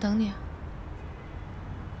那我等你。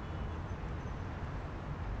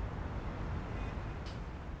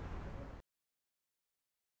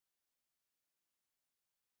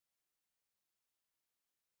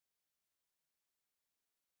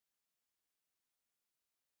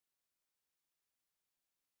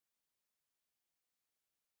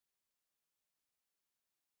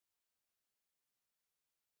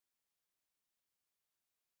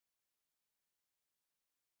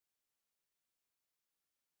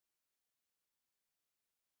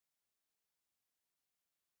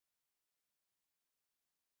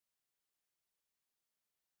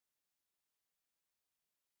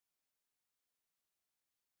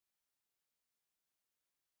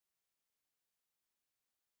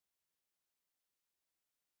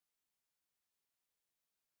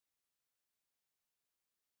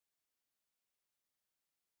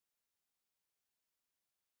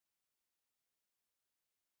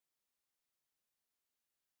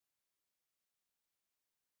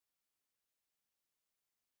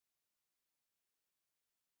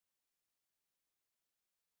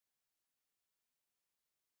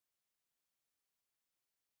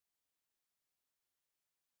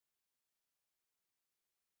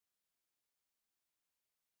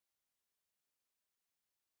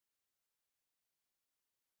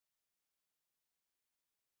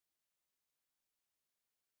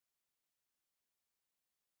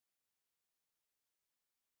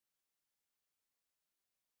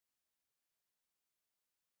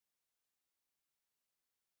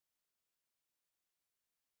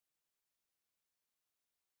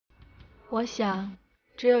我想，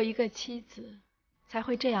只有一个妻子才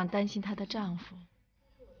会这样担心她的丈夫。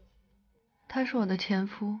他是我的前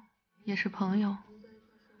夫，也是朋友。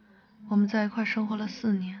我们在一块生活了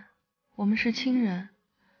4年，我们是亲人，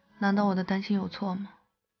难道我的担心有错吗？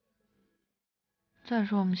再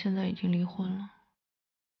说我们现在已经离婚了。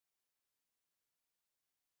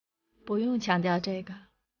不用强调这个。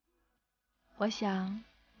我想，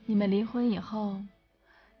你们离婚以后，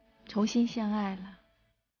重新相爱了。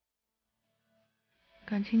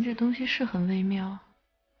感情这东西是很微妙，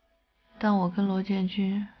但我跟罗建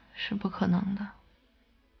军是不可能的。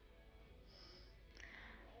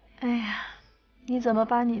哎呀，你怎么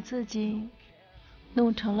把你自己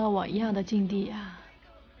弄成了我一样的境地呀？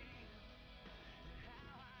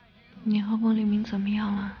你和孟丽明怎么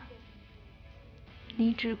样了？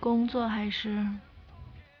你指工作还是？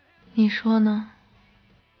你说呢？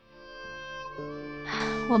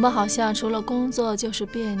我们好像除了工作就是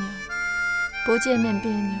别扭，不见面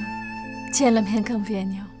别扭，见了面更别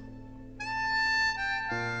扭。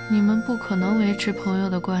你们不可能维持朋友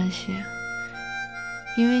的关系，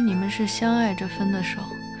因为你们是相爱着分的手，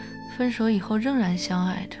分手以后仍然相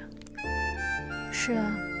爱着。是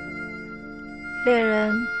啊，恋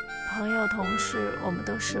人、朋友、同事，我们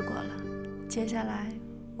都试过了。接下来，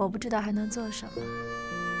我不知道还能做什么。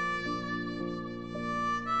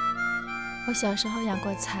我小时候养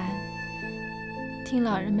过蚕，听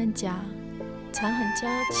老人们讲，蚕很娇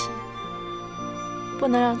气，不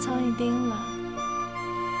能让苍蝇叮了，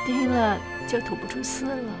叮了就吐不出丝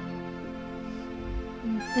了。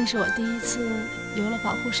那是我第一次有了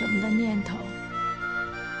保护什么的念头。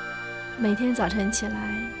每天早晨起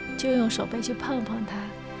来就用手背去碰碰它，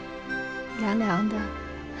凉凉的，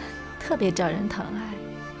特别招人疼爱。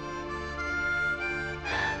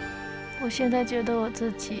我现在觉得我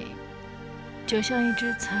自己就像一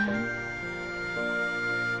只蚕。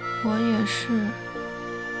我也是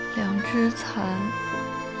2只蚕。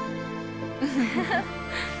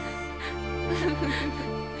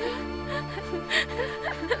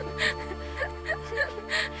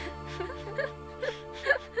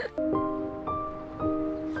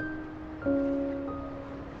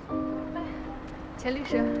钱律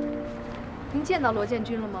师，您见到罗建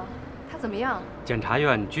军了吗？他怎么样？检察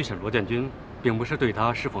院拘审罗建军，并不是对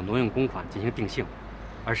他是否挪用公款进行定性，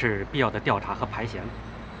而是必要的调查和排嫌。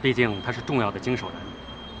毕竟他是重要的经手人。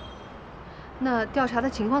那调查的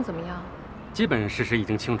情况怎么样？基本事实已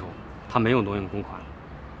经清楚，他没有挪用公款，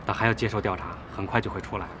但还要接受调查，很快就会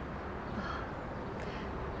出来。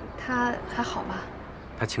他还好吧？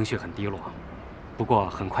他情绪很低落，不过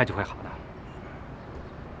很快就会好的。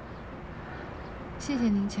谢谢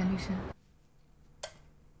您，钱律师。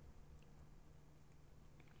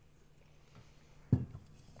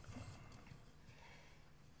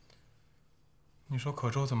你说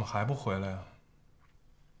可周怎么还不回来呀？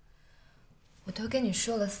我都跟你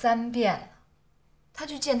说了3遍了，他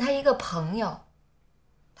去见他一个朋友，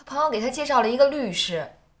他朋友给他介绍了一个律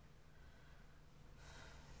师。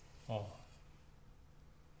哦。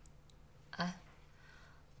哎，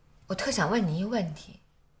我特想问你一个问题，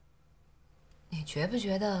你觉不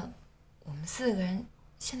觉得我们4个人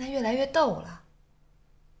现在越来越斗了？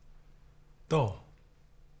斗？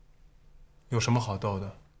有什么好斗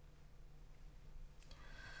的？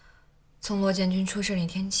从罗建军出事那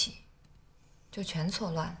天起，就全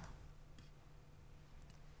错乱了。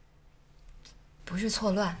不是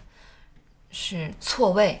错乱，是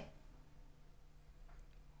错位。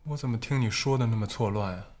我怎么听你说的那么错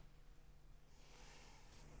乱啊？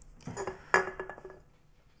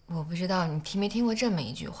我不知道你听没听过这么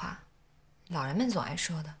一句话，老人们总爱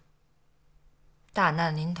说的：“大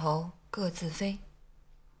难临头各自飞。”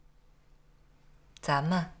咱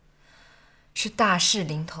们是大势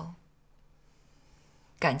临头，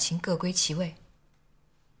感情各归其位。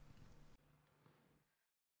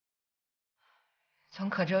从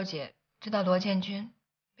可周姐知道罗建军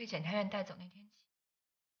被检察院带走那天起，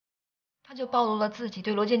她就暴露了自己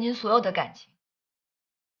对罗建军所有的感情。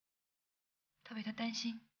她为他担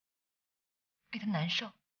心，为他难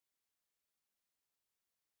受。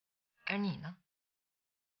而你呢？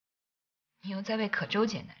你又在为可周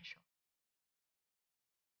姐难受。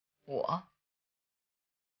我，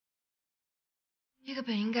一个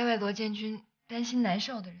本应该为罗建军担心难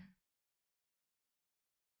受的人，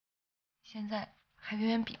现在还远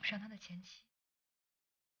远比不上他的前妻。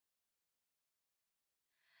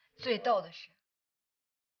最逗的是，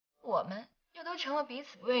我们又都成了彼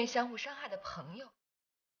此不愿意相互伤害的朋友，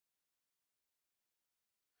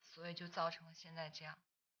所以就造成了现在这样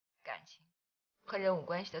感情和人物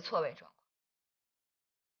关系的错位状况。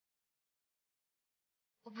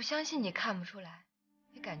我不相信你看不出来，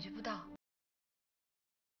也感觉不到。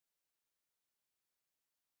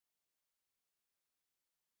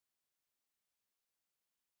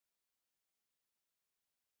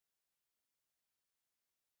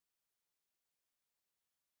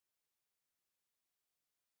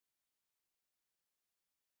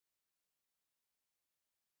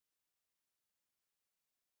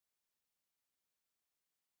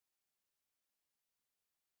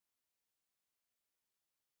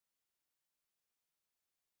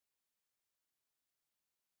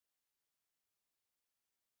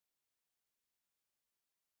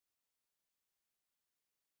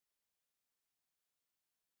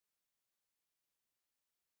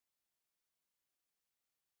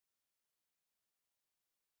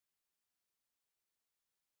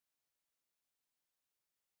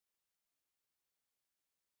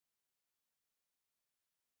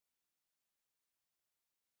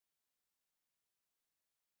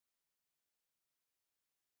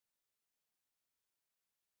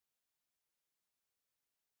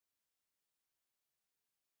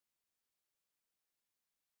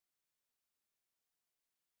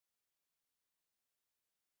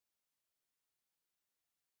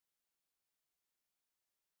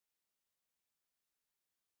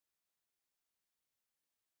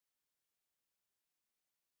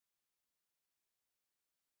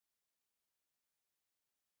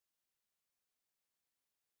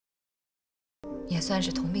也算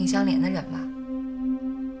是同病相怜的人吧。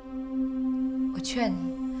我劝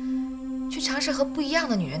你去尝试和不一样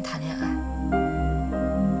的女人谈恋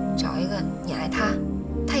爱，找一个你爱她，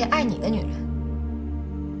她也爱你的女人。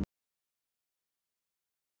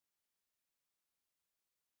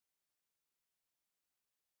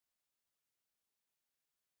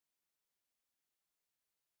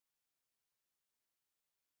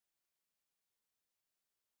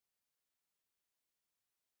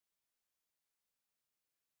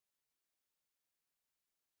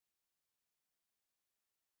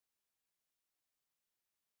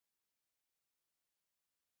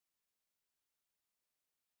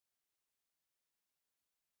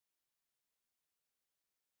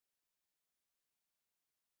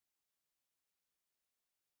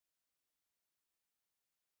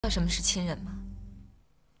知道什么是亲人吗？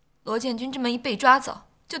罗建军这么一被抓走，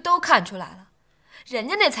就都看出来了，人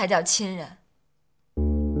家那才叫亲人。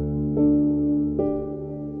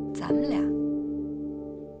咱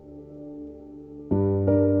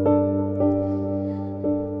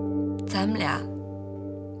们俩，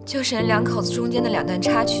就是人两口子中间的两段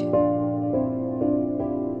插曲。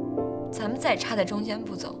咱们再插在中间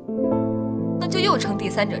不走，那就又成第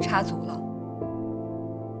三者插足了。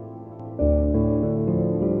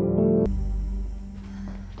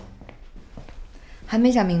还没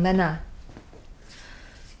想明白呢。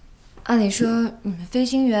按理说，你们飞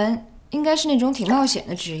行员应该是那种挺冒险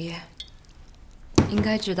的职业，应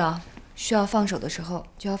该知道需要放手的时候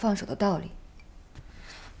就要放手的道理，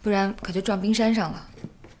不然可就撞冰山上了。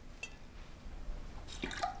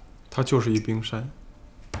他就是一冰山。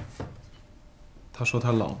他说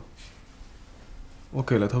他冷，我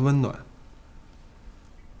给了他温暖，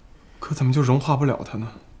可怎么就融化不了他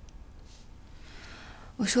呢？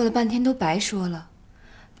我说了半天都白说了。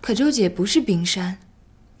可周姐不是冰山，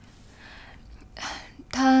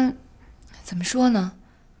她怎么说呢？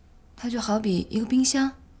她就好比一个冰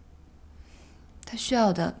箱，她需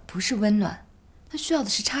要的不是温暖，她需要的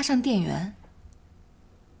是插上电源。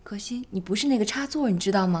可惜你不是那个插座，你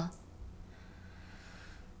知道吗？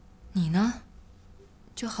你呢，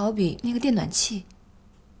就好比那个电暖器，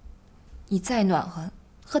你再暖和，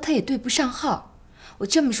和它也对不上号。我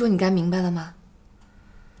这么说，你该明白了吗？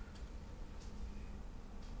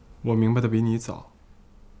我明白的比你早，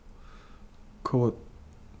可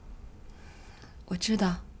我知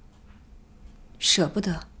道，舍不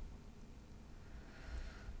得，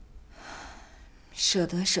舍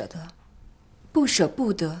得舍得，不舍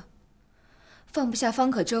不得，放不下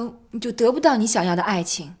方可舟，你就得不到你想要的爱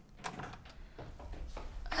情。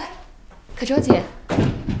可舟姐，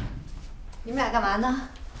你们俩干嘛呢？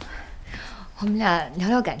我们俩聊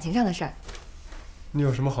聊感情上的事儿。你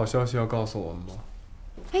有什么好消息要告诉我们吗？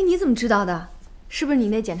哎，你怎么知道的？是不是你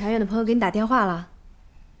那检察院的朋友给你打电话了？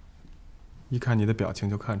一看你的表情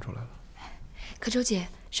就看出来了。可周姐，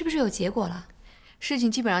是不是有结果了？事情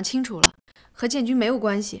基本上清楚了，和建军没有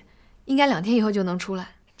关系，应该2天以后就能出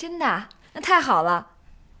来。真的啊？那太好了。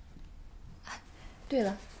对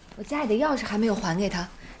了，我家里的钥匙还没有还给他，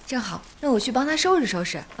正好，那我去帮他收拾收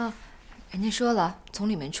拾。嗯，人家说了，从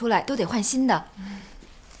里面出来都得换新的。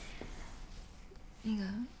那个，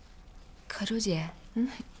可周姐，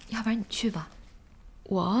要不然你去吧。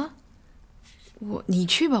你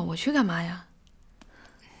去吧，我去干嘛呀？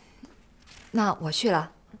那我去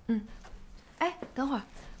了。哎，等会儿，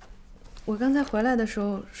我刚才回来的时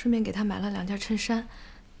候顺便给他买了2件衬衫，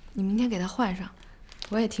你明天给他换上。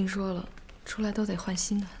我也听说了，出来都得换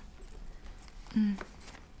新的。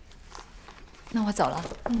那我走了。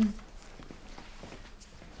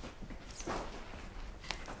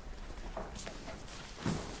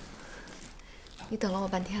你等了我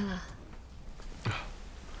半天了。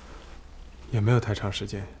也没有太长时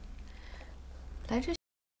间。来这。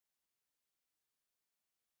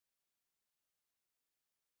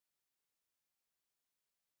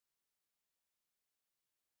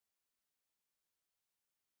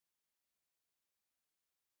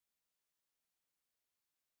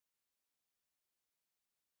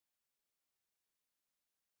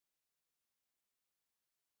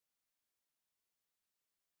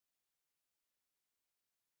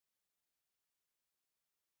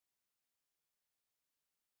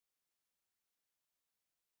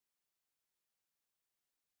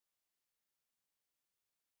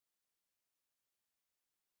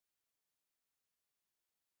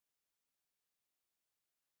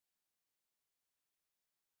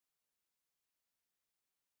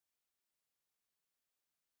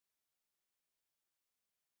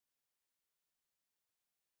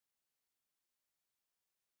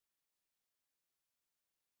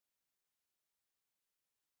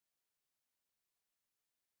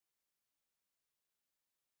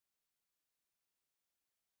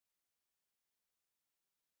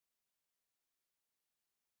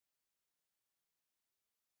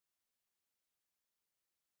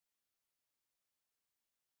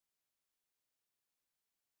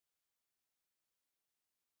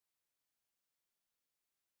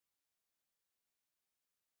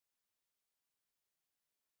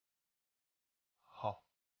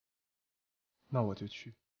那我就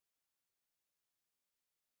去。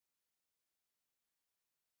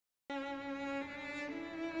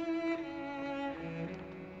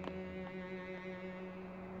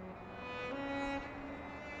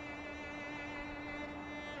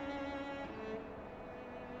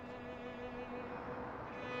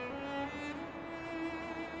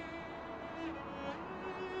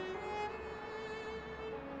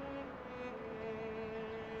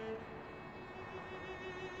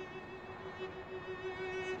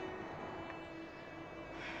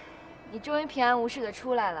你终于平安无事的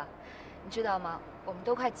出来了，你知道吗？我们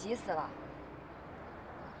都快急死了。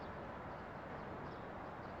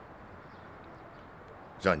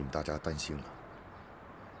让你们大家担心了。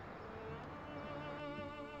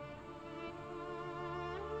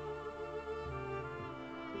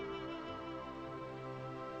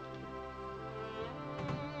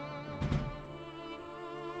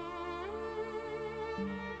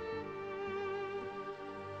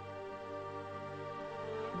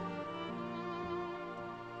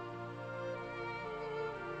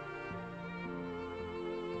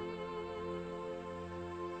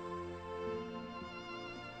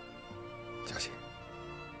佳琪，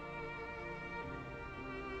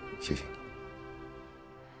谢谢你。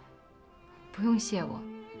不用谢我，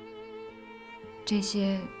这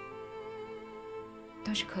些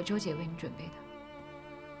都是可周姐为你准备的。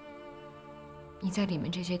你在里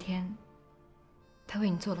面这些天，她为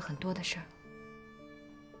你做了很多的事儿。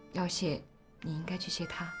要谢，你应该去谢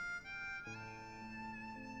她。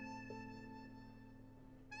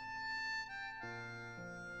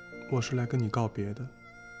我是来跟你告别的。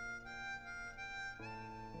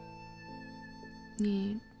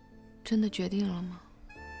你真的决定了吗？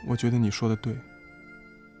我觉得你说的对，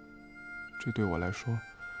这对我来说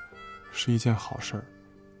是一件好事儿。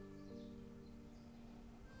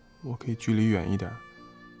我可以距离远一点，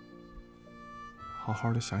好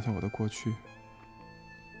好的想想我的过去，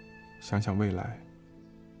想想未来。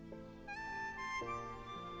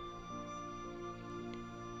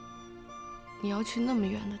你要去那么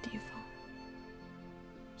远的地方，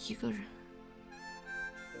一个人。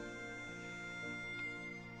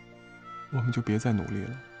我们就别再努力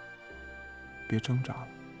了，别挣扎了。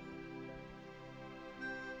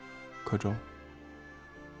可周，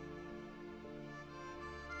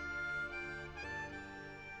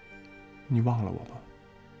你忘了我吧。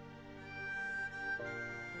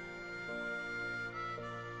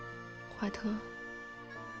怀特，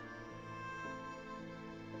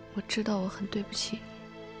我知道我很对不起你，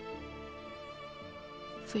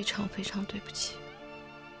非常非常对不起。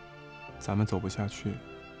咱们走不下去，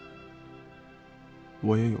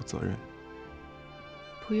我也有责任。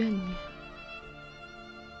不怨你，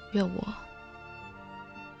怨我。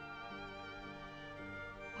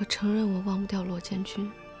我承认我忘不掉罗建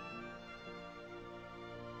军，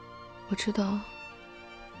我知道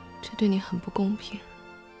这对你很不公平，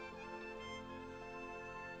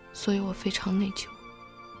所以我非常内疚。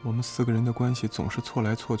我们4个人的关系总是错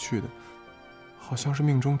来错去的，好像是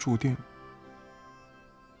命中注定，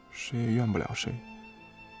谁也怨不了谁。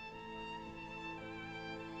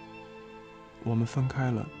我们分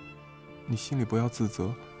开了，你心里不要自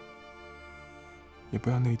责，也不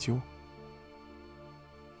要内疚。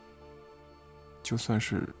就算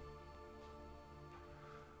是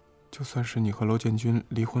你和娄建军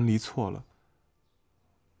离婚离错了，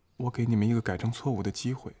我给你们一个改正错误的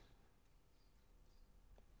机会。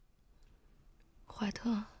怀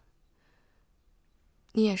特，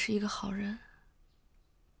你也是一个好人，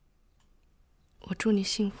我祝你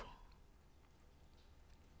幸福。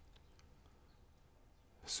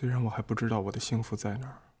虽然我还不知道我的幸福在哪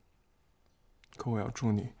儿，可我要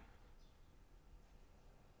祝你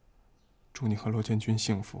和罗建军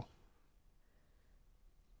幸福。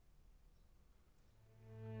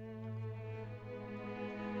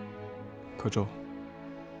可周，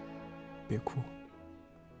别哭，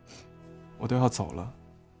我都要走了，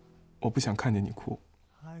我不想看见你哭。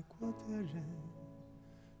爱过的人，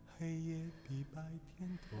黑夜比白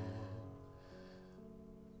天多。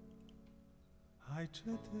爱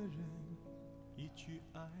着的人，一句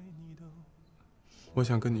爱你都。我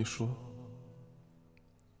想跟你说，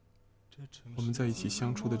我们在一起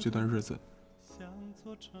相处的这段日子，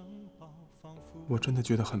我真的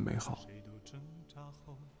觉得很美好。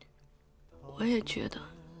我也觉得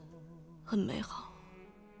很美好。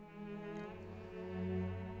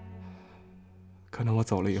可能我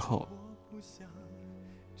走了以后，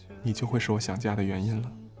你就会是我想家的原因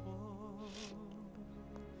了。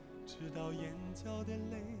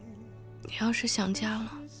你要是想家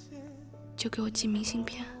了，就给我寄明信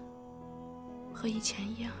片，和以前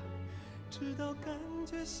一样。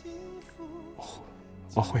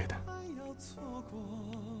我会的。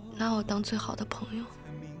拿我当最好的朋友。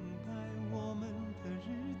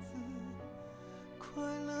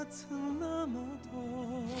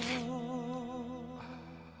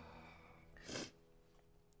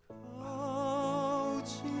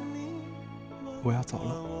我要走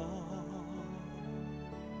了，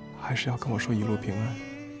还是要跟我说一路平安。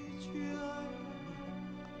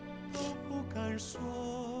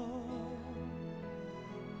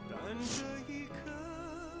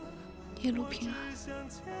一路平安。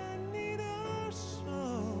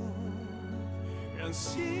让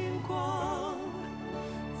星光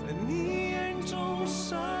在你眼中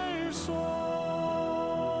闪烁。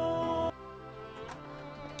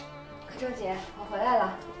可周姐，我回来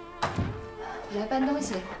了，我来搬东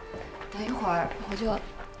西，等一会儿我就……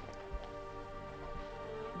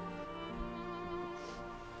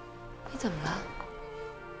你怎么了？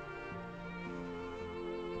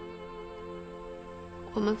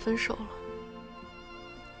我们分手了。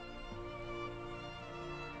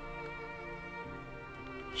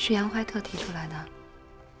是杨怀特提出来的。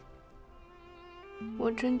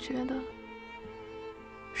我真觉得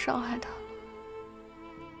伤害他了。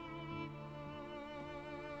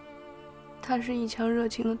他是一腔热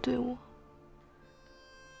情的对我，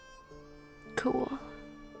可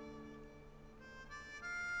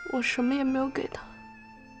我什么也没有给他。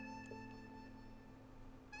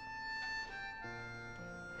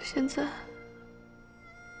现在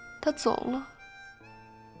他走了，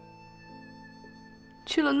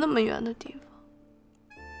去了那么远的地方，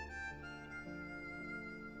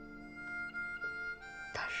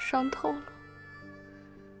他伤透了，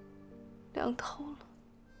凉透了。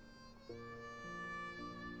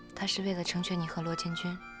他是为了成全你和罗建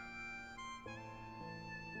军。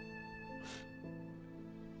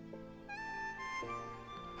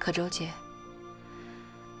可周姐，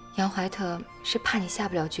杨怀特是怕你下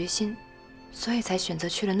不了决心，所以才选择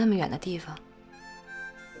去了那么远的地方。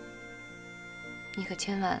你可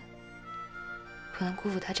千万不能辜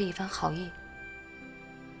负他这一番好意。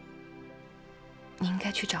你应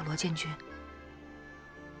该去找罗建军。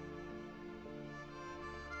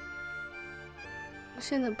我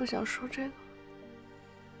现在不想说这个。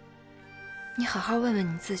你好好问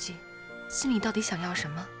问你自己，心里到底想要什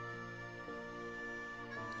么？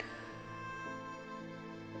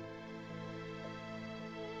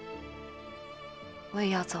我也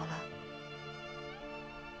要走了，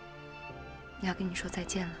要跟你说再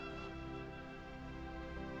见了。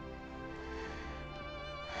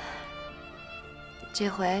这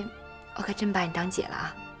回我可真把你当姐了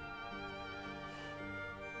啊！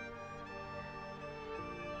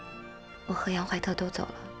我和杨怀特都走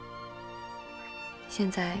了，现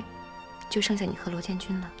在就剩下你和罗建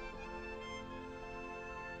军了。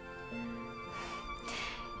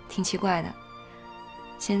挺奇怪的，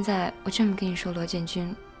现在我这么跟你说罗建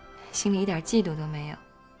军，心里一点嫉妒都没有。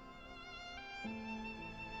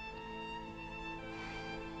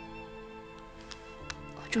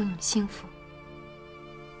我祝你们幸福。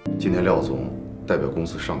今天廖总代表公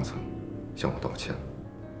司上层向我道歉。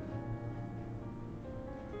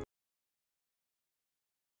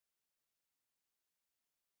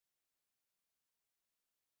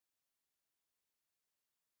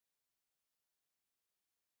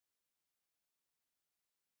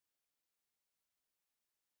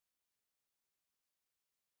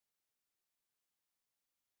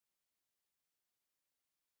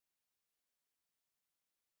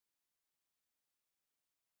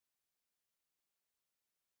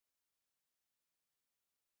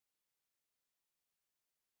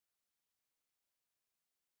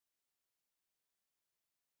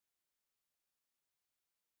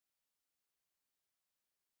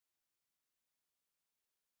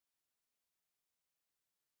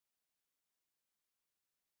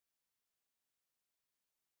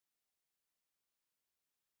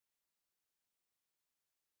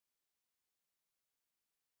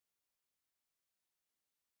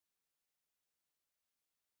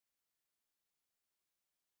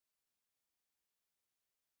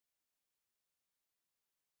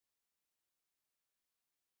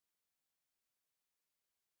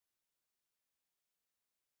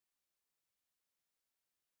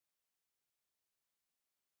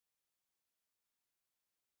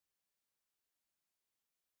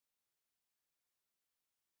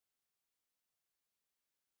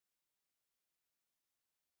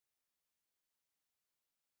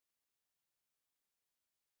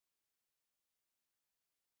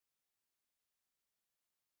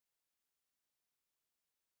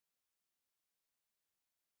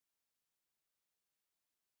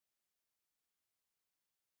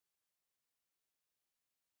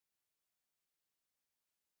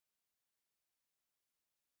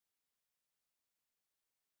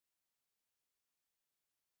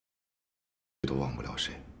忘不了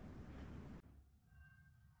谁。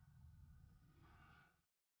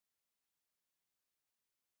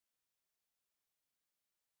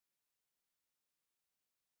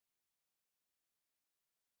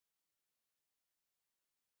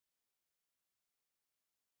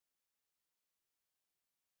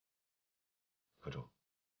可周，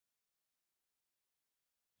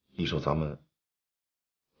你说咱们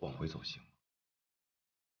往回走行吗？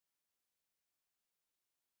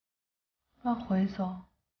往回走？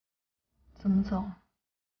怎么走？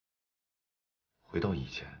回到以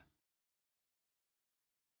前。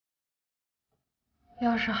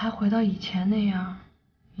要是还回到以前那样，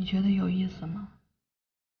你觉得有意思吗？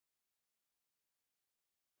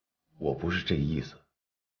我不是这个意思。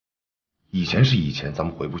以前是以前，咱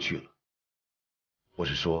们回不去了。我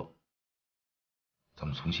是说，咱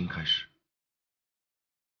们重新开始。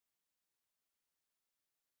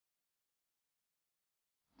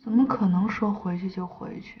怎么可能说回去就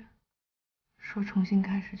回去，说重新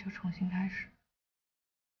开始就重新开始？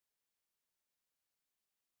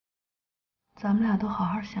咱们俩都好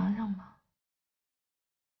好想想吧。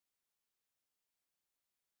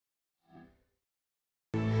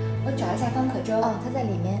我找一下方可舟。哦，她在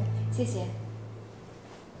里面，谢谢。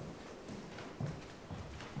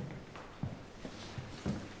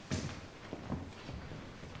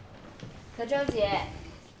可舟姐，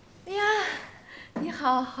哎呀，你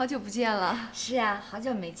好，好久不见了。是啊，好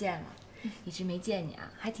久没见了，一直没见你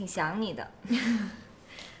啊，还挺想你的。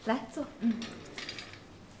来坐。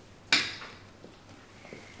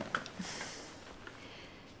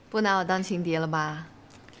不拿我当情敌了吧？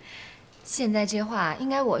现在这话应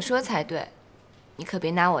该我说才对，你可别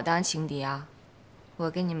拿我当情敌啊！我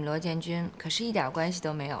跟你们罗建军可是一点关系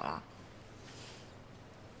都没有了。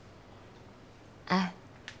哎，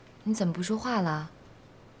你怎么不说话了？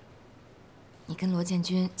你跟罗建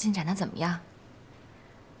军进展的怎么样？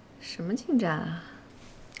什么进展啊？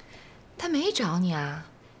他没找你啊？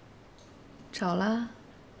找了。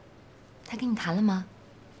他跟你谈了吗？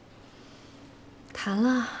谈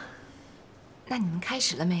了。那你们开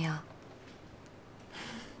始了没有？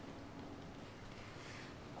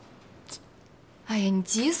哎呀，你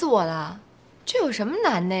急死我了！这有什么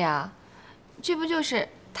难的呀？这不就是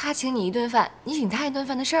他请你一顿饭，你请他一顿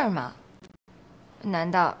饭的事儿吗？难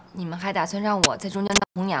道你们还打算让我在中间当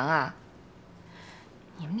红娘啊？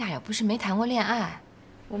你们俩又不是没谈过恋爱。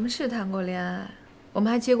我们是谈过恋爱，我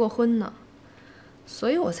们还结过婚呢，所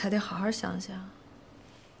以我才得好好想想。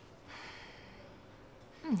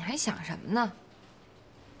你还想什么呢？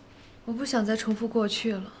我不想再重复过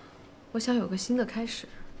去了，我想有个新的开始。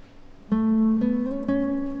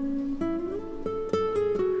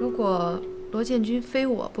如果罗建军非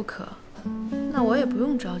我不可，那我也不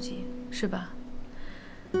用着急，是吧？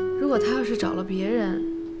如果他要是找了别人，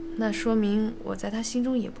那说明我在他心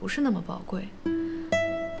中也不是那么宝贵，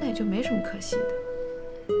那也就没什么可惜的。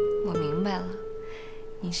我明白了，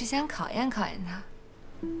你是想考验考验他。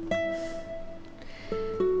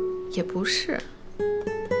也不是，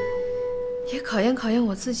也考验考验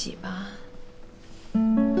我自己吧。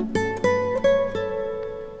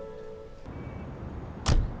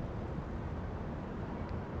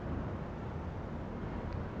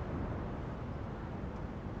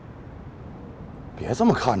别这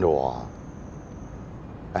么看着我。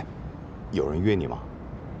哎，有人约你吗？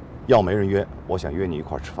要没人约，我想约你一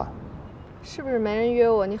块儿吃饭。是不是没人约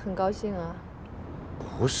我，你很高兴啊？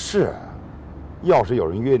不是。要是有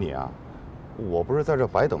人约你啊，我不是在这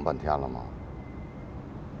白等半天了吗？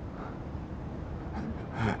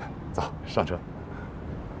走，上车。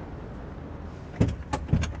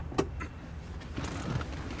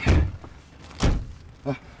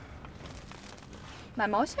哎，买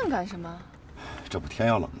毛线干什么？这不天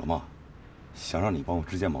要冷了吗？想让你帮我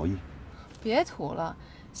织件毛衣。别涂了，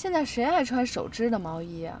现在谁爱穿手织的毛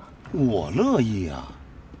衣啊？我乐意呀，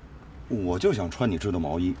我就想穿你织的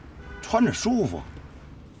毛衣。穿着舒服。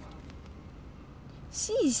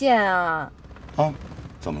细线啊！啊，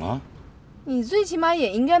怎么了？你最起码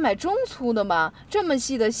也应该买中粗的吧？这么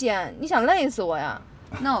细的线，你想累死我呀？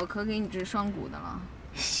那我可给你织双股的了。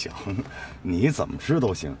行，你怎么织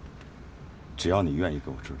都行，只要你愿意给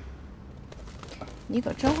我织。你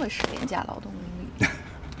可真会使廉价劳动力。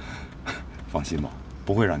放心吧，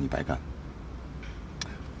不会让你白干。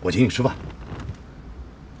我请你吃饭，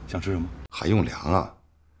想吃什么？还用量啊？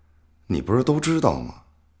你不是都知道吗？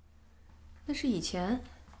那是以前。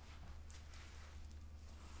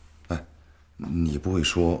哎，你不会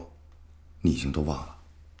说你已经都忘了？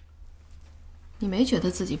你没觉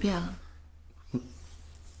得自己变了？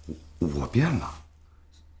我变了。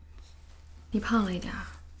你胖了一点儿。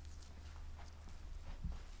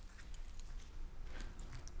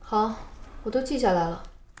好，我都记下来了。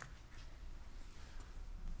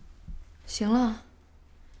行了，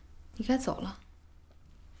你该走了。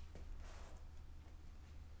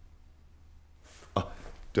啊，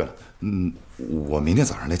对了，我明天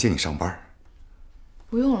早上来接你上班。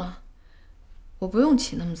不用了，我不用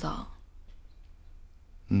起那么早。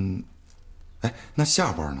哎，那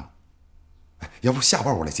下班呢？哎，要不下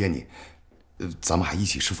班我来接你，咱们还一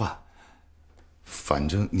起吃饭。反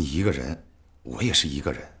正你一个人，我也是一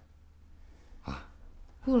个人。啊？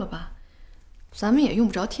不了吧，咱们也用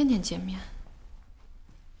不着天天见面。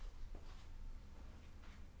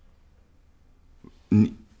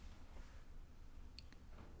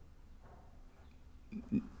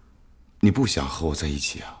你不想和我在一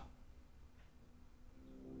起啊？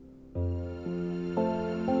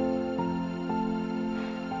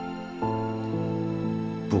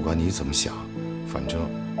不管你怎么想，反正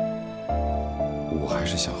我还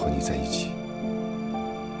是想和你在一起。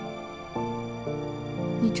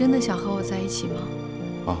你真的想和我在一起吗？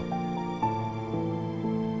啊？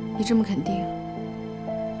你这么肯定，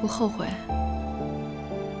不后悔？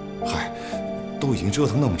嗨，都已经折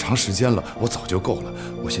腾那么长时间了，我早就够了。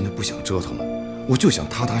我现在不想折腾了，我就想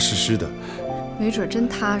踏踏实实的。没准真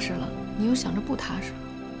踏实了，你又想着不踏实了。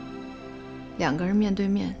两个人面对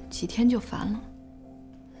面，几天就烦了。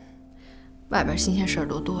外边新鲜事儿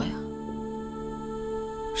多多呀。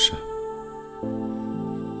是，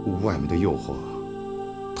外面的诱惑，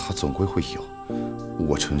它总归会有，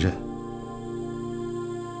我承认。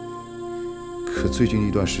可最近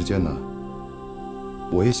一段时间呢，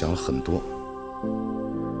我也想了很多。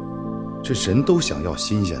这人都想要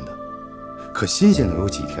新鲜的，可新鲜的有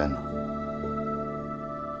几天呢？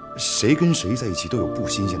谁跟谁在一起都有不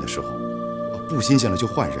新鲜的时候，不新鲜了就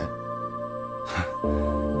换人，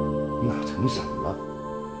那成什么了？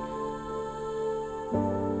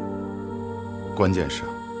关键是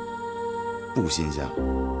不新鲜了，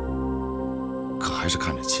可还是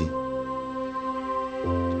看着亲，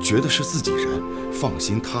觉得是自己人，放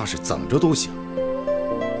心踏实，怎么着都行。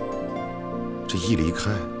这一离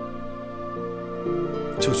开，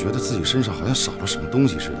就觉得自己身上好像少了什么东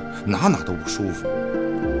西似的，哪哪都不舒服。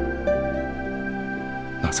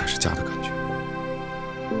那才是家的感觉。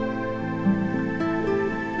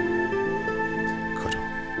可周，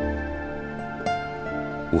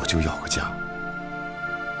我就要个家。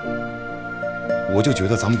我就觉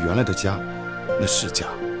得咱们原来的家，那是家。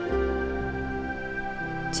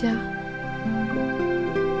家，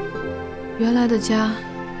原来的家，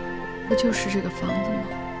不就是这个房子吗？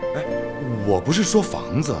哎，我不是说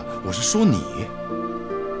房子，我是说你。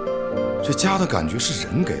这家的感觉是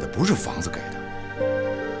人给的，不是房子给的。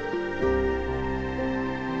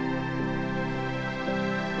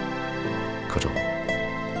可周，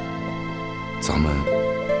咱们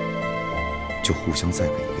就互相再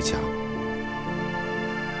给一个家。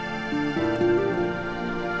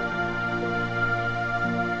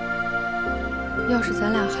要是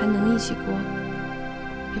咱俩还能一起过，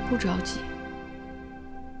也不着急，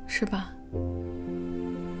是吧？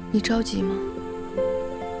你着急吗？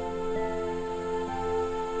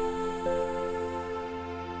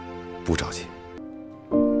不着急。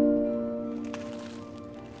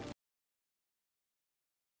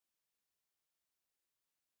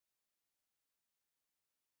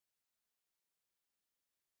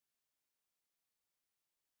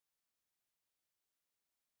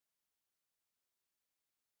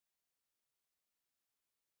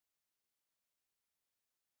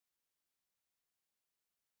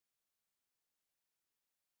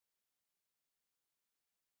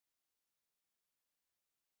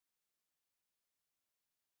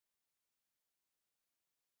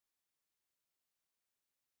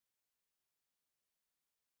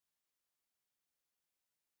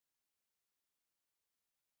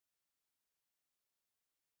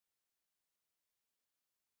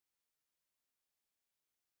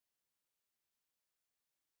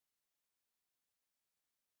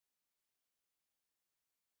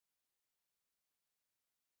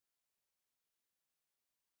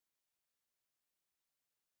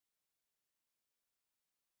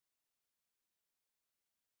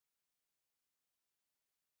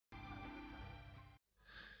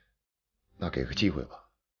那给个机会吧，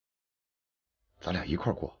咱俩一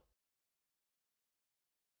块儿过。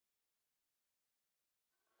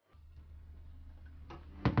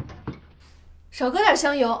少搁点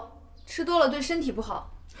香油，吃多了对身体不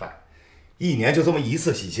好。嗨，一年就这么一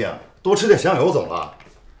次喜庆，多吃点香油怎么了？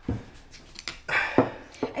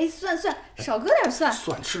哎，蒜，少搁点蒜。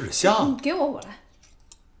蒜吃着香。你给我来。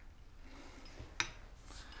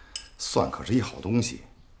蒜可是一好东西，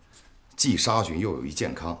既杀菌又有益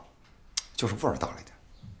健康，就是味儿大了一点。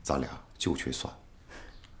咱俩就去算。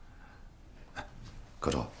哎，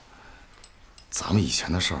葛周，咱们以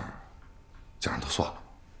前的事儿，就让它算了，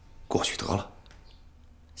过去得了。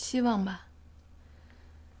希望吧。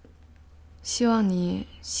希望你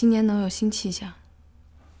新年能有新气象。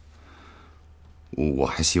我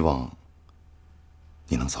还希望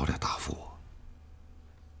你能早点答复我。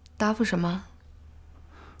答复什么？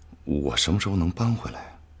我什么时候能搬回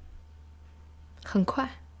来？很快。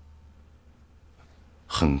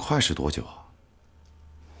很快是多久啊？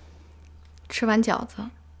吃完饺子。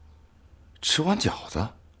吃完饺子？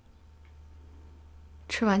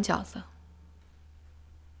吃完饺子。